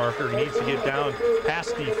first down marker. He needs to get down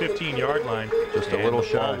past the 15-yard line. Just a little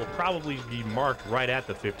shy. The ball shy. will probably be marked right at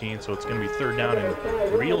the 15, so it's going to be third down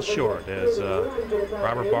and real short as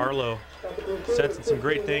Robert Barlow sensing some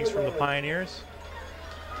great things from the Pioneers.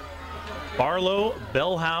 Barlow,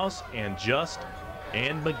 Bellhouse, and Just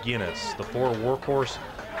and McGinnis, the 4 workhorse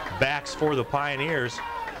backs for the Pioneers.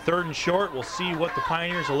 Third and short, we'll see what the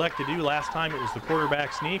Pioneers elect to do. Last time it was the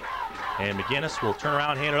quarterback sneak, and McGinnis will turn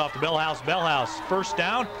around, hand it off to Bellhouse. Bellhouse, first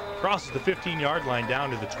down, crosses the 15-yard line down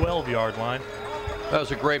to the 12-yard line. That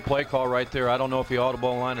was a great play call right there. I don't know if he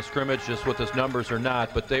audible line of scrimmage just with his numbers or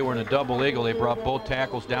not, but they were in a double eagle. They brought both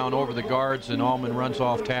tackles down over the guards, and Alleman runs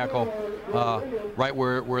off tackle right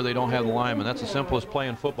where they don't have the lineman. That's the simplest play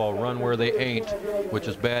in football, run where they ain't, which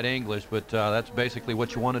is bad English, but that's basically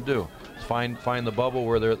what you want to do. Find the bubble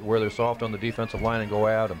where they're soft on the defensive line and go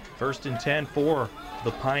at them. First and 10 for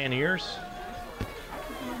the Pioneers.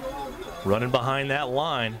 Running behind that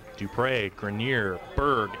line, Dupre, Grenier,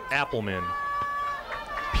 Berg, Appleman,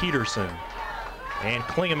 Peterson, and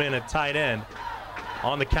Klingeman at tight end.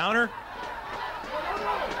 On the counter,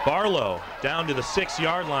 Barlow down to the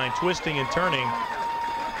 6-yard line, twisting and turning.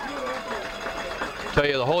 Tell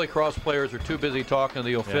you, the Holy Cross players are too busy talking to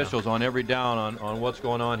the officials on every down on what's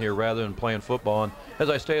going on here rather than playing football. And as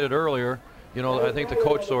I stated earlier, you know, I think the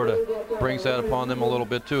coach sort of brings that upon them a little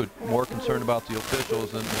bit too. More concerned about the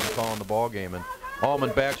officials than calling the ball game. And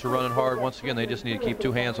Alleman backs are running hard. Once again, they just need to keep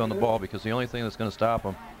 2 hands on the ball because the only thing that's going to stop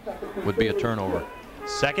them would be a turnover.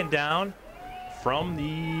 Second down from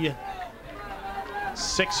the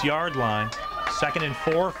 6-yard line. Second and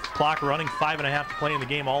 4, clock running, 5.5 to play in the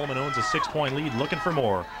game. Alleman owns a 6-point lead, looking for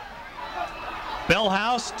more.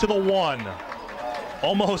 Bellhouse to the 1.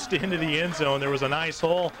 Almost into the end zone. There was a nice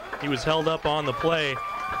hole. He was held up on the play.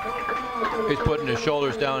 He's putting his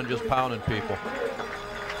shoulders down and just pounding people.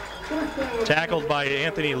 Tackled by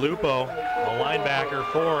Anthony Lupo, a linebacker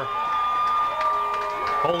for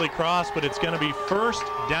Holy Cross, but it's going to be first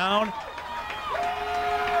down.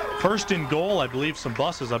 First and goal, I believe some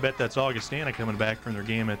buses. I bet that's Augustana coming back from their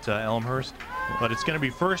game at Elmhurst. But it's going to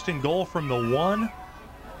be first and goal from the 1,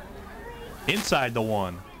 inside the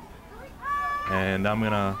 1. And I'm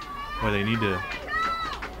going to, well, they need to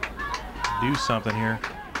do something here.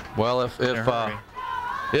 Well, if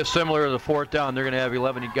similar to the 4th down, they're going to have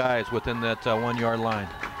 11 guys within that 1-yard line.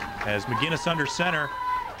 As McGinnis under center,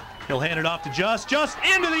 he'll hand it off to Just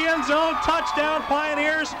into the end zone. Touchdown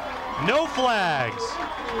Pioneers. No flags.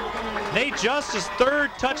 Nate Just's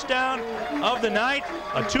 3rd touchdown of the night.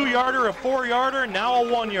 A 2-yarder, a 4-yarder, now a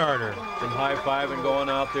 1-yarder. Some high-fiving going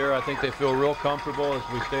out there. I think they feel real comfortable, as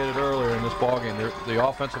we stated earlier in this ballgame. The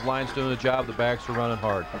offensive line's doing the job. The backs are running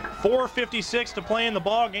hard. 4:56 to play in the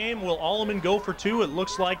ball game. Will Alleman go for 2? It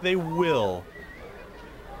looks like they will.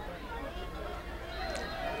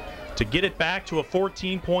 To get it back to a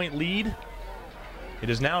 14-point lead. It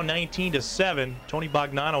is now 19-7. Tony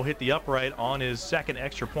Bognano hit the upright on his 2nd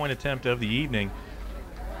extra point attempt of the evening.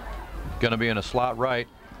 Going to be in a slot right.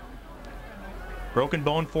 Broken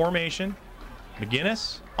bone formation.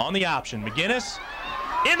 McGinnis on the option. McGinnis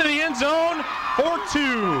into the end zone for 2.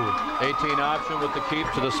 18 option with the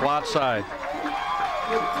keep to the slot side.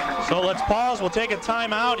 So let's pause. We'll take a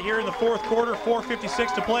timeout here in the 4th quarter.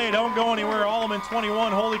 4:56 to play. Don't go anywhere. Alleman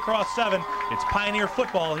 21, Holy Cross 7. It's Pioneer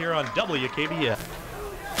football here on WKBF.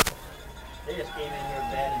 They just came in here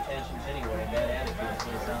with bad intentions anyway, bad attitudes, so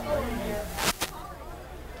it sounds like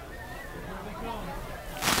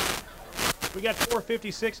We got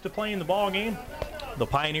 4:56 to play in the ball game. The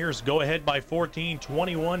Pioneers go ahead by 14,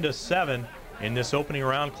 21-7 in this opening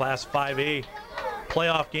round Class 5A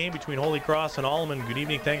playoff game between Holy Cross and Alleman. Good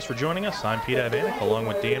evening. Thanks for joining us. I'm Pete Ivanek along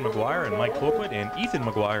with Dan McGuire and Mike Colquitt and Ethan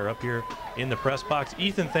McGuire up here in the press box.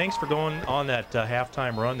 Ethan, thanks for going on that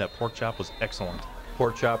halftime run. That pork chop was excellent.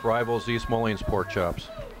 Pork chop rivals East Moleen's pork chops.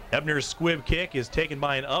 Ebner's squib kick is taken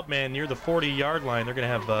by an up man near the 40-yard line. They're going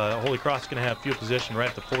to have Holy Cross is going to have field position right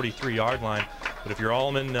at the 43-yard line. But if you're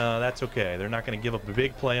Alleman, that's okay. They're not going to give up a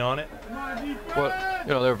big play on it. Well,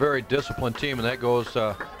 you know, they're a very disciplined team, and that goes,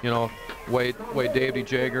 you know, way Dave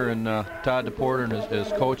DeJager and Todd DePorter and his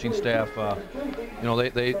coaching staff. You know,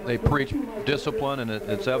 they preach discipline, and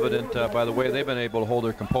it's evident by the way they've been able to hold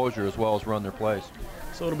their composure as well as run their plays.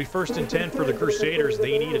 So it'll be first and 10 for the Crusaders.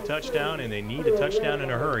 They need a touchdown, and they need a touchdown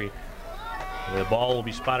in a hurry. The ball will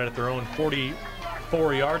be spotted at their own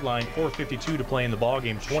 44-yard line. 4:52 to play in the ball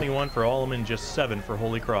game. 21 for Alleman, just 7 for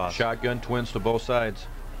Holy Cross. Shotgun twins to both sides.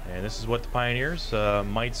 And this is what the Pioneers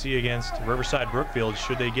might see against Riverside Brookfield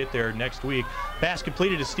should they get there next week. Pass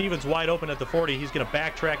completed to Stevens, wide open at the 40. He's going to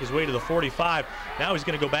backtrack his way to the 45. Now he's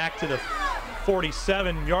going to go back to the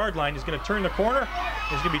 47-yard line. He's going to turn the corner.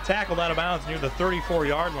 He's going to be tackled out of bounds near the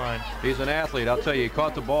 34-yard line. He's an athlete. I'll tell you, he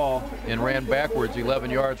caught the ball and ran backwards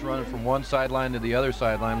 11 yards, running from one sideline to the other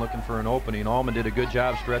sideline looking for an opening. Alleman did a good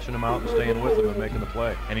job stretching him out and staying with him and making the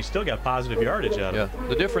play. And he still got positive yardage out of it.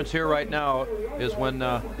 The difference here right now is when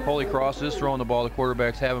Holy Cross is throwing the ball, the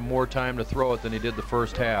quarterback's having more time to throw it than he did the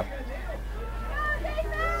first half.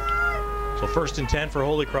 So 1st and 10 for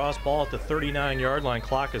Holy Cross. Ball at the 39-yard line.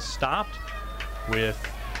 Clock is stopped with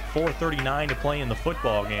 4:39 to play in the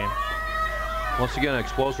football game. Once again, an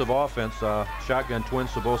explosive offense. Shotgun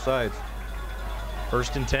twins to both sides.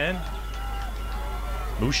 1st and 10.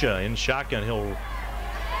 Musha in shotgun. He'll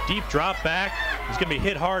deep drop back. He's going to be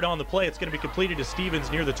hit hard on the play. It's going to be completed to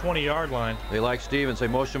Stevens near the 20-yard line. They like Stevens. They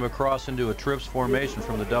motion him across into a trips formation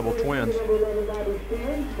from the double twins.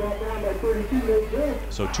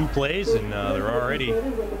 So 2 plays, and they're already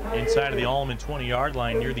inside of the Alleman 20-yard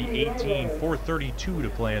line near the 18. 4:32 to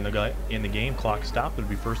play in the game. Clock stopped. It'll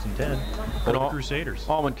be 1st and 10 for the Crusaders.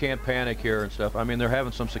 Alleman can't panic here and stuff. I mean, they're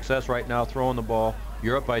having some success right now throwing the ball.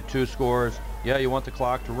 You're up by 2 scores. Yeah, you want the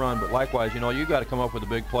clock to run, but likewise, you know, you got to come up with a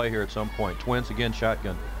big play here at some point. Twins again,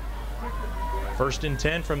 shotgun. 1st and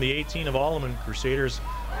 10 from the 18 of Alleman. Crusaders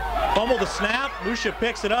fumble the snap. Musha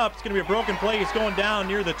picks it up. It's going to be a broken play. He's going down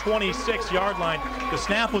near the 26-yard line. The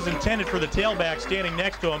snap was intended for the tailback standing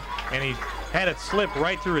next to him, and he had it slip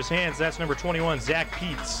right through his hands. That's number 21, Zach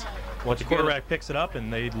Peets. Well, the quarterback picks it up,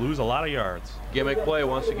 and they lose a lot of yards. Gimmick play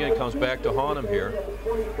once again comes back to haunt him here.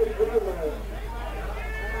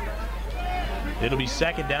 It'll be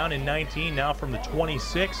 2nd down and 19 now from the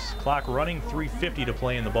 26. Clock running, 3:50 to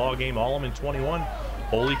play in the ball game. Alleman 21,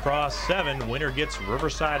 Holy Cross 7. Winner gets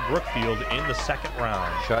Riverside Brookfield in the 2nd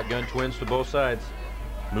round. Shotgun twins to both sides.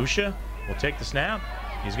 Musha will take the snap.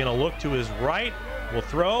 He's going to look to his right, will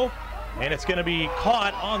throw, and it's going to be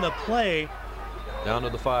caught on the play. Down to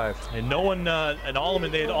the 5. And no one,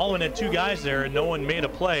 Alleman had 2 guys there, and no one made a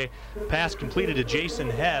play. Pass completed to Jason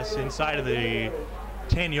Hess inside of the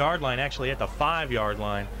 10-yard line, actually at the 5-yard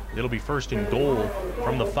line. It'll be 1st and goal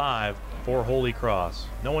from the 5 for Holy Cross.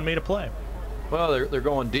 No one made a play. Well, they're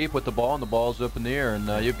going deep with the ball, and the ball's up in the air,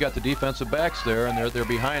 and you've got the defensive backs there, and they're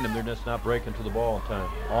behind them. They're just not breaking to the ball in time.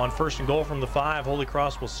 On 1st and goal from the 5, Holy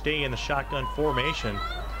Cross will stay in the shotgun formation.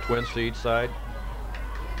 Twins to each side.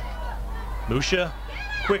 Musha,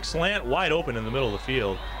 quick slant, wide open in the middle of the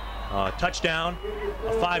field. Touchdown,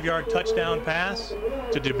 a 5-yard touchdown pass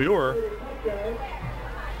to DeBoer.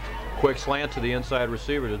 Quick slant to the inside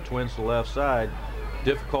receiver, the twins to the left side.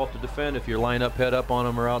 Difficult to defend if you line up head up on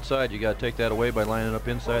them or outside. You got to take that away by lining up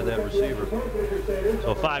inside that receiver.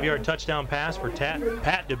 So a 5-yard touchdown pass for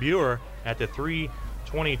Pat DeBoer at the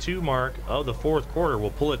 3:22 mark of the 4th quarter. Will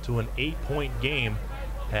pull it to an 8-point game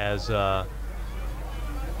as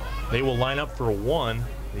they will line up for 1.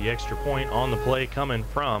 The extra point on the play coming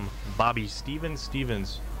from Bobby Stevens.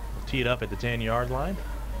 Stevens will tee it up at the 10-yard line.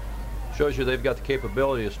 Shows you they've got the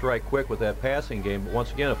capability to strike quick with that passing game. But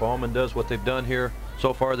once again, if Alleman does what they've done here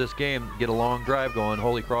so far this game, get a long drive going,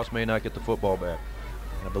 Holy Cross may not get the football back.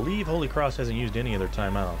 I believe Holy Cross hasn't used any of their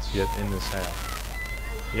timeouts yet in this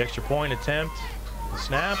half. The extra point attempt, the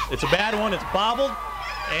snap. It's a bad one. It's bobbled,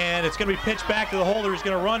 and it's going to be pitched back to the holder. He's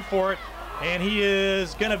going to run for it, and he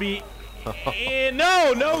is going to be in.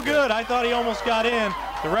 No good. I thought he almost got in.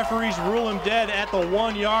 The referees rule him dead at the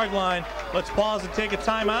 1-yard line. Let's pause and take a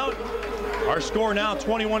timeout. Our score now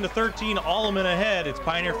 21-13, Alleman ahead. It's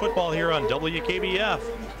Pioneer football here on WKBF.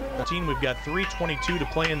 We've got 3:22 to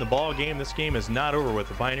play in the ball game. This game is not over with.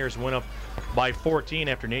 The Pioneers went up by 14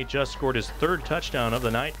 after Nate Just scored his 3rd touchdown of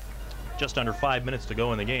the night. Just under 5 minutes to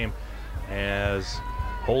go in the game as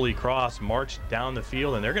Holy Cross marched down the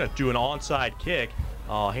field, and they're going to do an onside kick.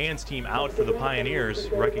 Hands team out for the Pioneers,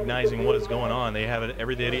 recognizing what is going on. They have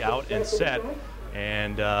everybody out and set,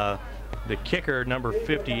 and the kicker, number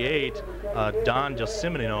 58, Don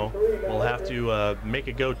Giasimino, will have to make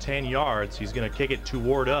it go 10 yards. He's going to kick it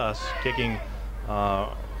toward us, kicking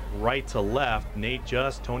right to left. Nate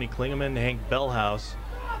Just, Tony Klingeman, Hank Bellhouse,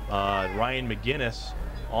 Ryan McGinnis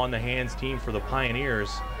on the hands team for the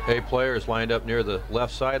Pioneers. 8 players lined up near the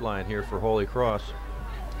left sideline here for Holy Cross.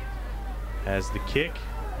 As the kick,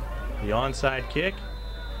 the onside kick,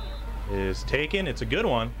 is taken. It's a good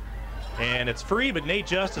one, and it's free, but Nate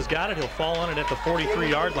Just has got it. He'll fall on it at the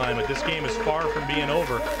 43-yard line, but this game is far from being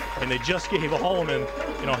over, and they just gave Alleman,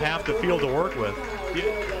 half the field to work with.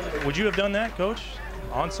 Would you have done that, Coach?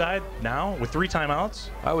 onside now with 3 timeouts?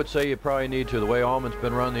 I would say you probably need to. The way Alleman's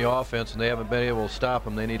been running the offense and they haven't been able to stop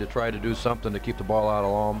them, they need to try to do something to keep the ball out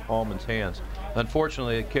of Alleman's hands.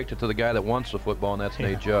 Unfortunately, they kicked it to the guy that wants the football, and that's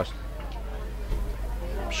Nate Just.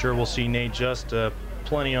 I'm sure we'll see Nate Just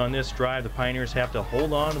plenty on this drive. The Pioneers have to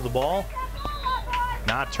hold on to the ball,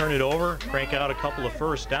 not turn it over, crank out a couple of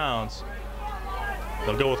first downs.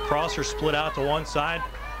 They'll go with crosser split out to one side.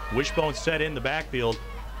 Wishbone set in the backfield.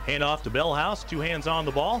 Hand off to Bellhouse. 2 hands on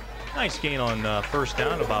the ball. Nice gain on first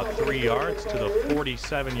down, about 3 yards to the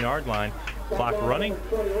 47-yard line. Clock running.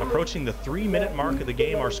 Approaching the 3-minute mark of the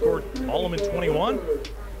game. Our score, Alleman 21.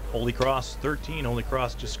 Holy Cross 13. Holy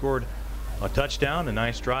Cross just scored a touchdown. A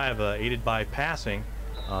nice drive aided by passing.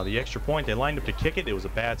 The extra point, they lined up to kick it. It was a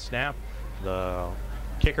bad snap. The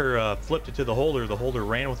kicker flipped it to the holder. The holder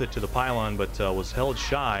ran with it to the pylon, but was held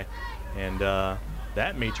shy. And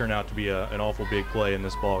that may turn out to be an awful big play in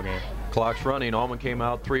this ball game. Clock's running. Alleman came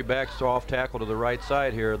out 3 backs off tackle to the right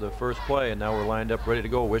side here the first play, and now we're lined up ready to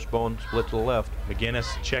go. Wishbone split to the left. McGinnis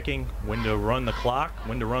checking when to run the clock,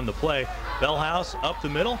 when to run the play. Bellhouse up the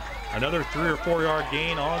middle. Another 3 or 4 yard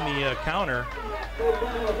gain on the counter.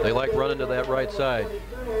 They like running to that right side.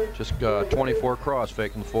 Just 24 cross,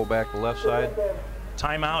 faking the fullback to the left side.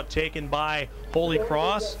 Timeout taken by Holy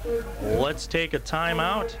Cross. Let's take a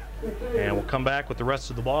timeout, and we'll come back with the rest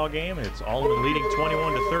of the ball game. It's Alleman leading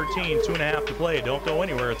 21-13, 2.5 to play. Don't go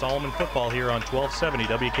anywhere. It's Alleman football here on 1270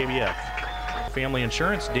 WKBF. Family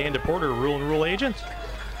Insurance, Dan DePorter, Rule and Rule agent.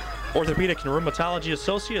 Orthopedic and Rheumatology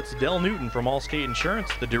Associates, Del Newton from Allstate Insurance,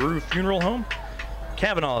 the DeRue Funeral Home,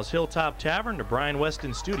 Kavanaugh's Hilltop Tavern, the Brian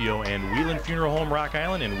Weston Studio, and Wheelan Funeral Home Rock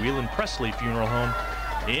Island, and Wheelan Presley Funeral Home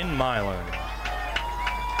in Milan.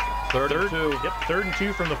 Third and 2. Yep, 3rd and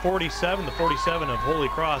 2 from the 47. The 47 of Holy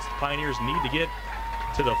Cross. The Pioneers need to get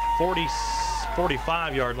to the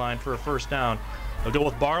 45-yard line for a first down. They'll go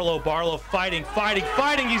with Barlow. Barlow fighting.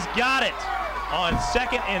 He's got it on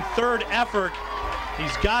 2nd and 3rd effort.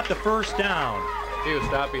 He's got the first down. He was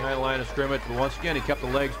stopped behind the line of scrimmage, but once again, he kept the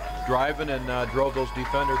legs driving and drove those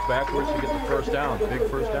defenders backwards to get the first down. Big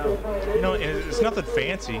first down. You know, it's nothing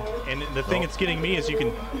fancy, and the thing that's getting me is you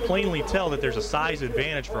can plainly tell that there's a size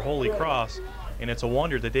advantage for Holy Cross, and it's a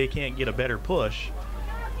wonder that they can't get a better push.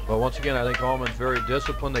 Well, once again, I think Alleman's very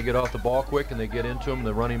disciplined. They get off the ball quick and they get into them.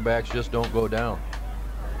 The running backs just don't go down.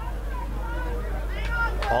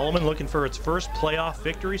 Alleman looking for its first playoff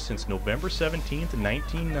victory since November 17th,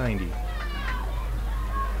 1990.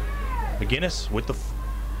 McGinnis with the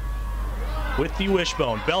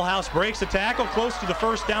wishbone. Bellhouse breaks the tackle close to the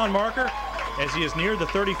first down marker as he is near the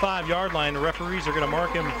 35-yard line. The referees are going to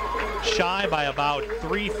mark him shy by about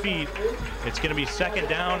 3 feet. It's going to be 2nd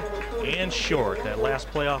down and short. That last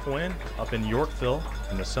playoff win up in Yorkville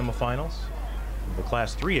in the semifinals of the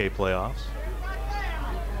Class 3A playoffs.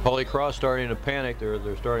 Holy Cross starting to panic.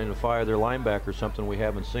 They're starting to fire their linebacker, something we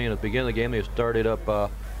haven't seen. At the beginning of the game, they started up,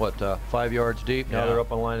 5 yards deep. Now they're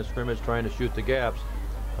up on the line of scrimmage trying to shoot the gaps.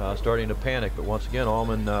 Starting to panic, but once again,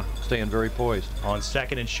 Alleman staying very poised. On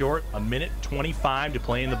 2nd and short, 1:25 to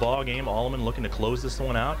play in the ball game. Alleman looking to close this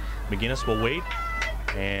one out. McGinnis will wait,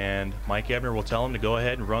 and Mike Ebner will tell him to go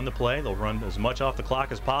ahead and run the play. They'll run as much off the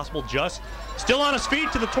clock as possible. Just still on his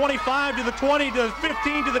feet to the 25, to the 20, to the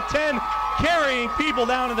 15, to the 10, carrying people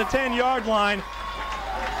down to the 10-yard line.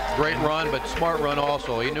 Great run, but smart run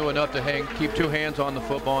also. He knew enough to keep 2 hands on the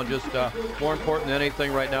football, and just more important than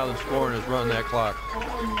anything right now than scoring is running that clock.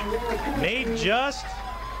 Nate Just,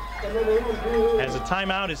 as a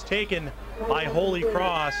timeout is taken by Holy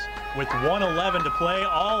Cross with 1:11 to play.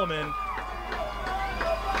 Alleman.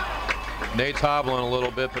 Nate's hobbling a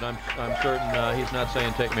little bit, but I'm certain he's not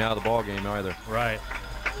saying take me out of the ball game either. Right.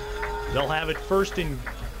 They'll have it 1st and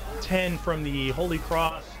 10 from the Holy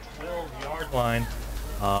Cross 12-yard line.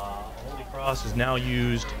 Holy Cross has now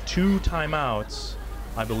used 2 timeouts.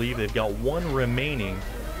 I believe they've got 1 remaining.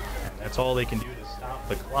 And that's all they can do to stop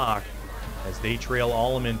the clock as they trail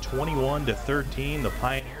Alleman 21-13. The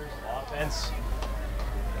Pioneers offense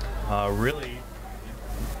really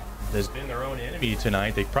has been their own enemy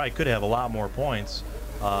tonight. They probably could have a lot more points.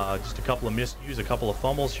 Just a couple of miscues, a couple of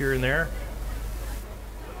fumbles here and there.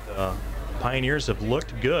 But, Pioneers have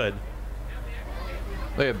looked good.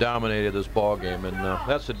 They have dominated this ball game, and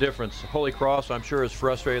that's the difference. Holy Cross, I'm sure, is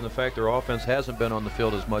frustrated in the fact their offense hasn't been on the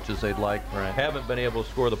field as much as they'd like. Right. Haven't been able to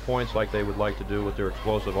score the points like they would like to do with their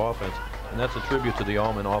explosive offense, and that's a tribute to the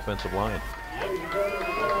Alleman offensive line.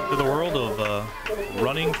 To the world of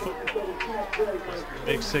running football,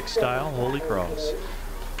 Big Six style, Holy Cross.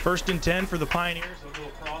 1st and 10 for the Pioneers. They'll go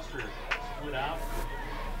across or split out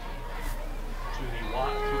to the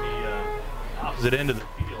Opposite end of the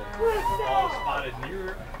field. Ball is spotted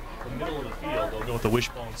near the middle of the field. They'll go with the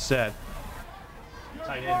wishbone set.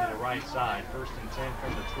 Tight end to the right side. 1st and 10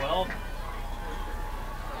 from the 12.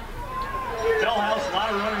 Bellhouse, a lot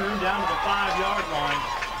of running room down to the 5-yard line.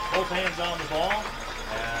 Both hands on the ball.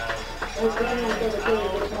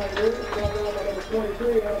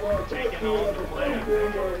 Taking on the play.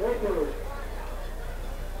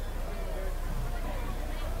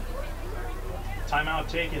 Timeout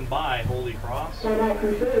taken by Holy Cross.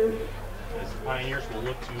 As the Pioneers will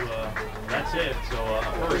look to, that's it. So a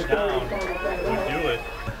first down would do it.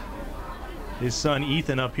 His son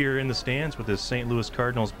Ethan up here in the stands with his St. Louis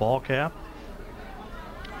Cardinals ball cap.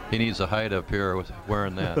 He needs a hide up here with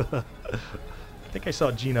wearing that. I think I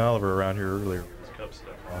saw Gene Oliver around here earlier with his Cubs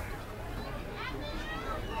stuff on.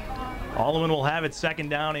 Alleman will have it 2nd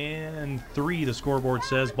down and 3, the scoreboard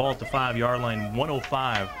says. Ball at the 5-yard line,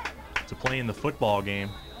 1:05 to play in the football game.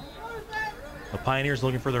 The Pioneers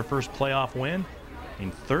looking for their first playoff win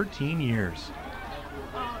in 13 years.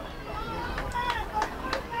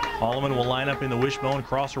 Alleman will line up in the wishbone.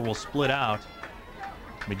 Crosser will split out.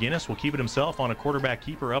 McGinnis will keep it himself on a quarterback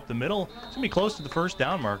keeper up the middle. It's going to be close to the first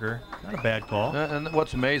down marker. Not a bad call. And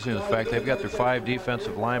what's amazing is the fact they've got their 5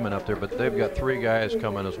 defensive linemen up there, but they've got 3 guys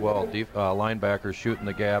coming as well, linebackers shooting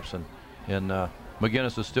the gaps, and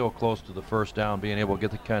McGinnis is still close to the first down, being able to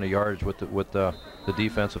get the kind of yardage with the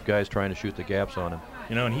defensive guys trying to shoot the gaps on him.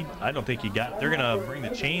 You know, and I don't think he got. They're going to bring the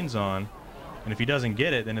chains on, and if he doesn't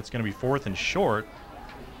get it, then it's going to be 4th and short.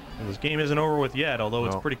 And this game isn't over with yet, although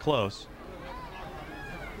it's pretty close.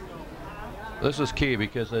 This is key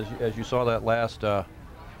because as you saw that last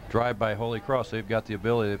drive by Holy Cross, they've got the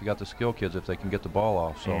ability, they've got the skill kids if they can get the ball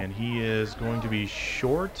off. So. And he is going to be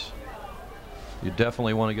short. You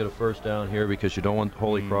definitely want to get a first down here because you don't want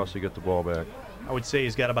Holy Cross to get the ball back. I would say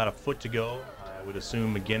he's got about a foot to go. I would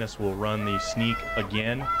assume McGinnis will run the sneak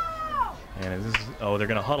again. And this is, they're going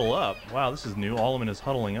to huddle up. Wow, this is new. Alleman is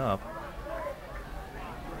huddling up.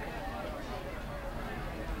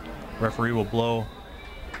 Referee will blow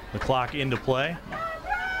the clock into play.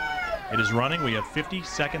 It is running. We have 50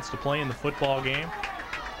 seconds to play in the football game.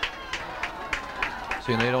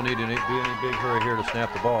 See, and they don't need to be any big hurry here to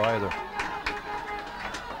snap the ball either.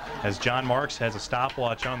 As John Marks has a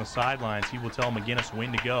stopwatch on the sidelines, he will tell McGinnis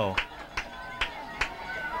when to go.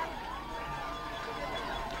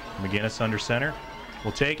 McGinnis under center.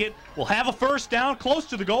 Will take it. We'll have a first down close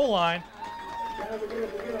to the goal line.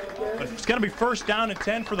 But it's going to be 1st down and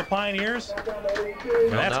 10 for the Pioneers.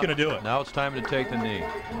 And that's going to do it. Now it's time to take the knee.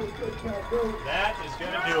 That is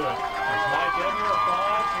going to do it. There's Mike Edmer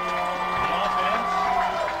across the offense.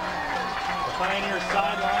 The Pioneers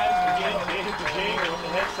sidelines begin David DeJager with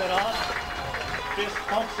the headset on. Fist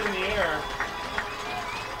pumps in the air.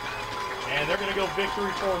 And they're going to go victory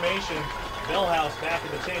formation. Bellhouse back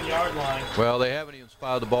at the 10-yard line. Well, they haven't even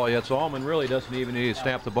spotted the ball yet, so Alleman really doesn't even need to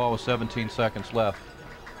snap the ball with 17 seconds left.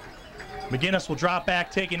 McGinnis will drop back,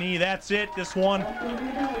 take a knee. That's it. This one.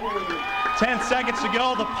 10 seconds to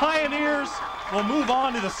go. The Pioneers will move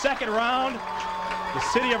on to the 2nd round. The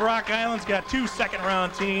City of Rock Island's got 2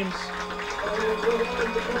 second-round teams.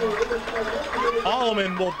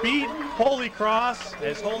 Alleman will beat Holy Cross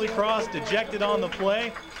as Holy Cross dejected on the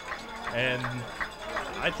play. And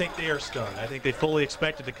I think they are stunned. I think they fully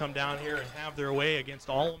expected to come down here and have their way against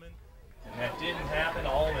Alleman, and that didn't happen.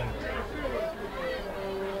 Alleman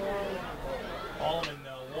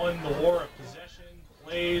won the war of possession,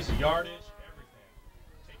 plays, yardage, everything.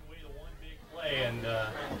 Take away the one big play, and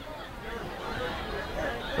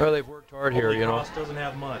well, they've worked hard here, Holy Cross doesn't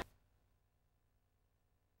have much.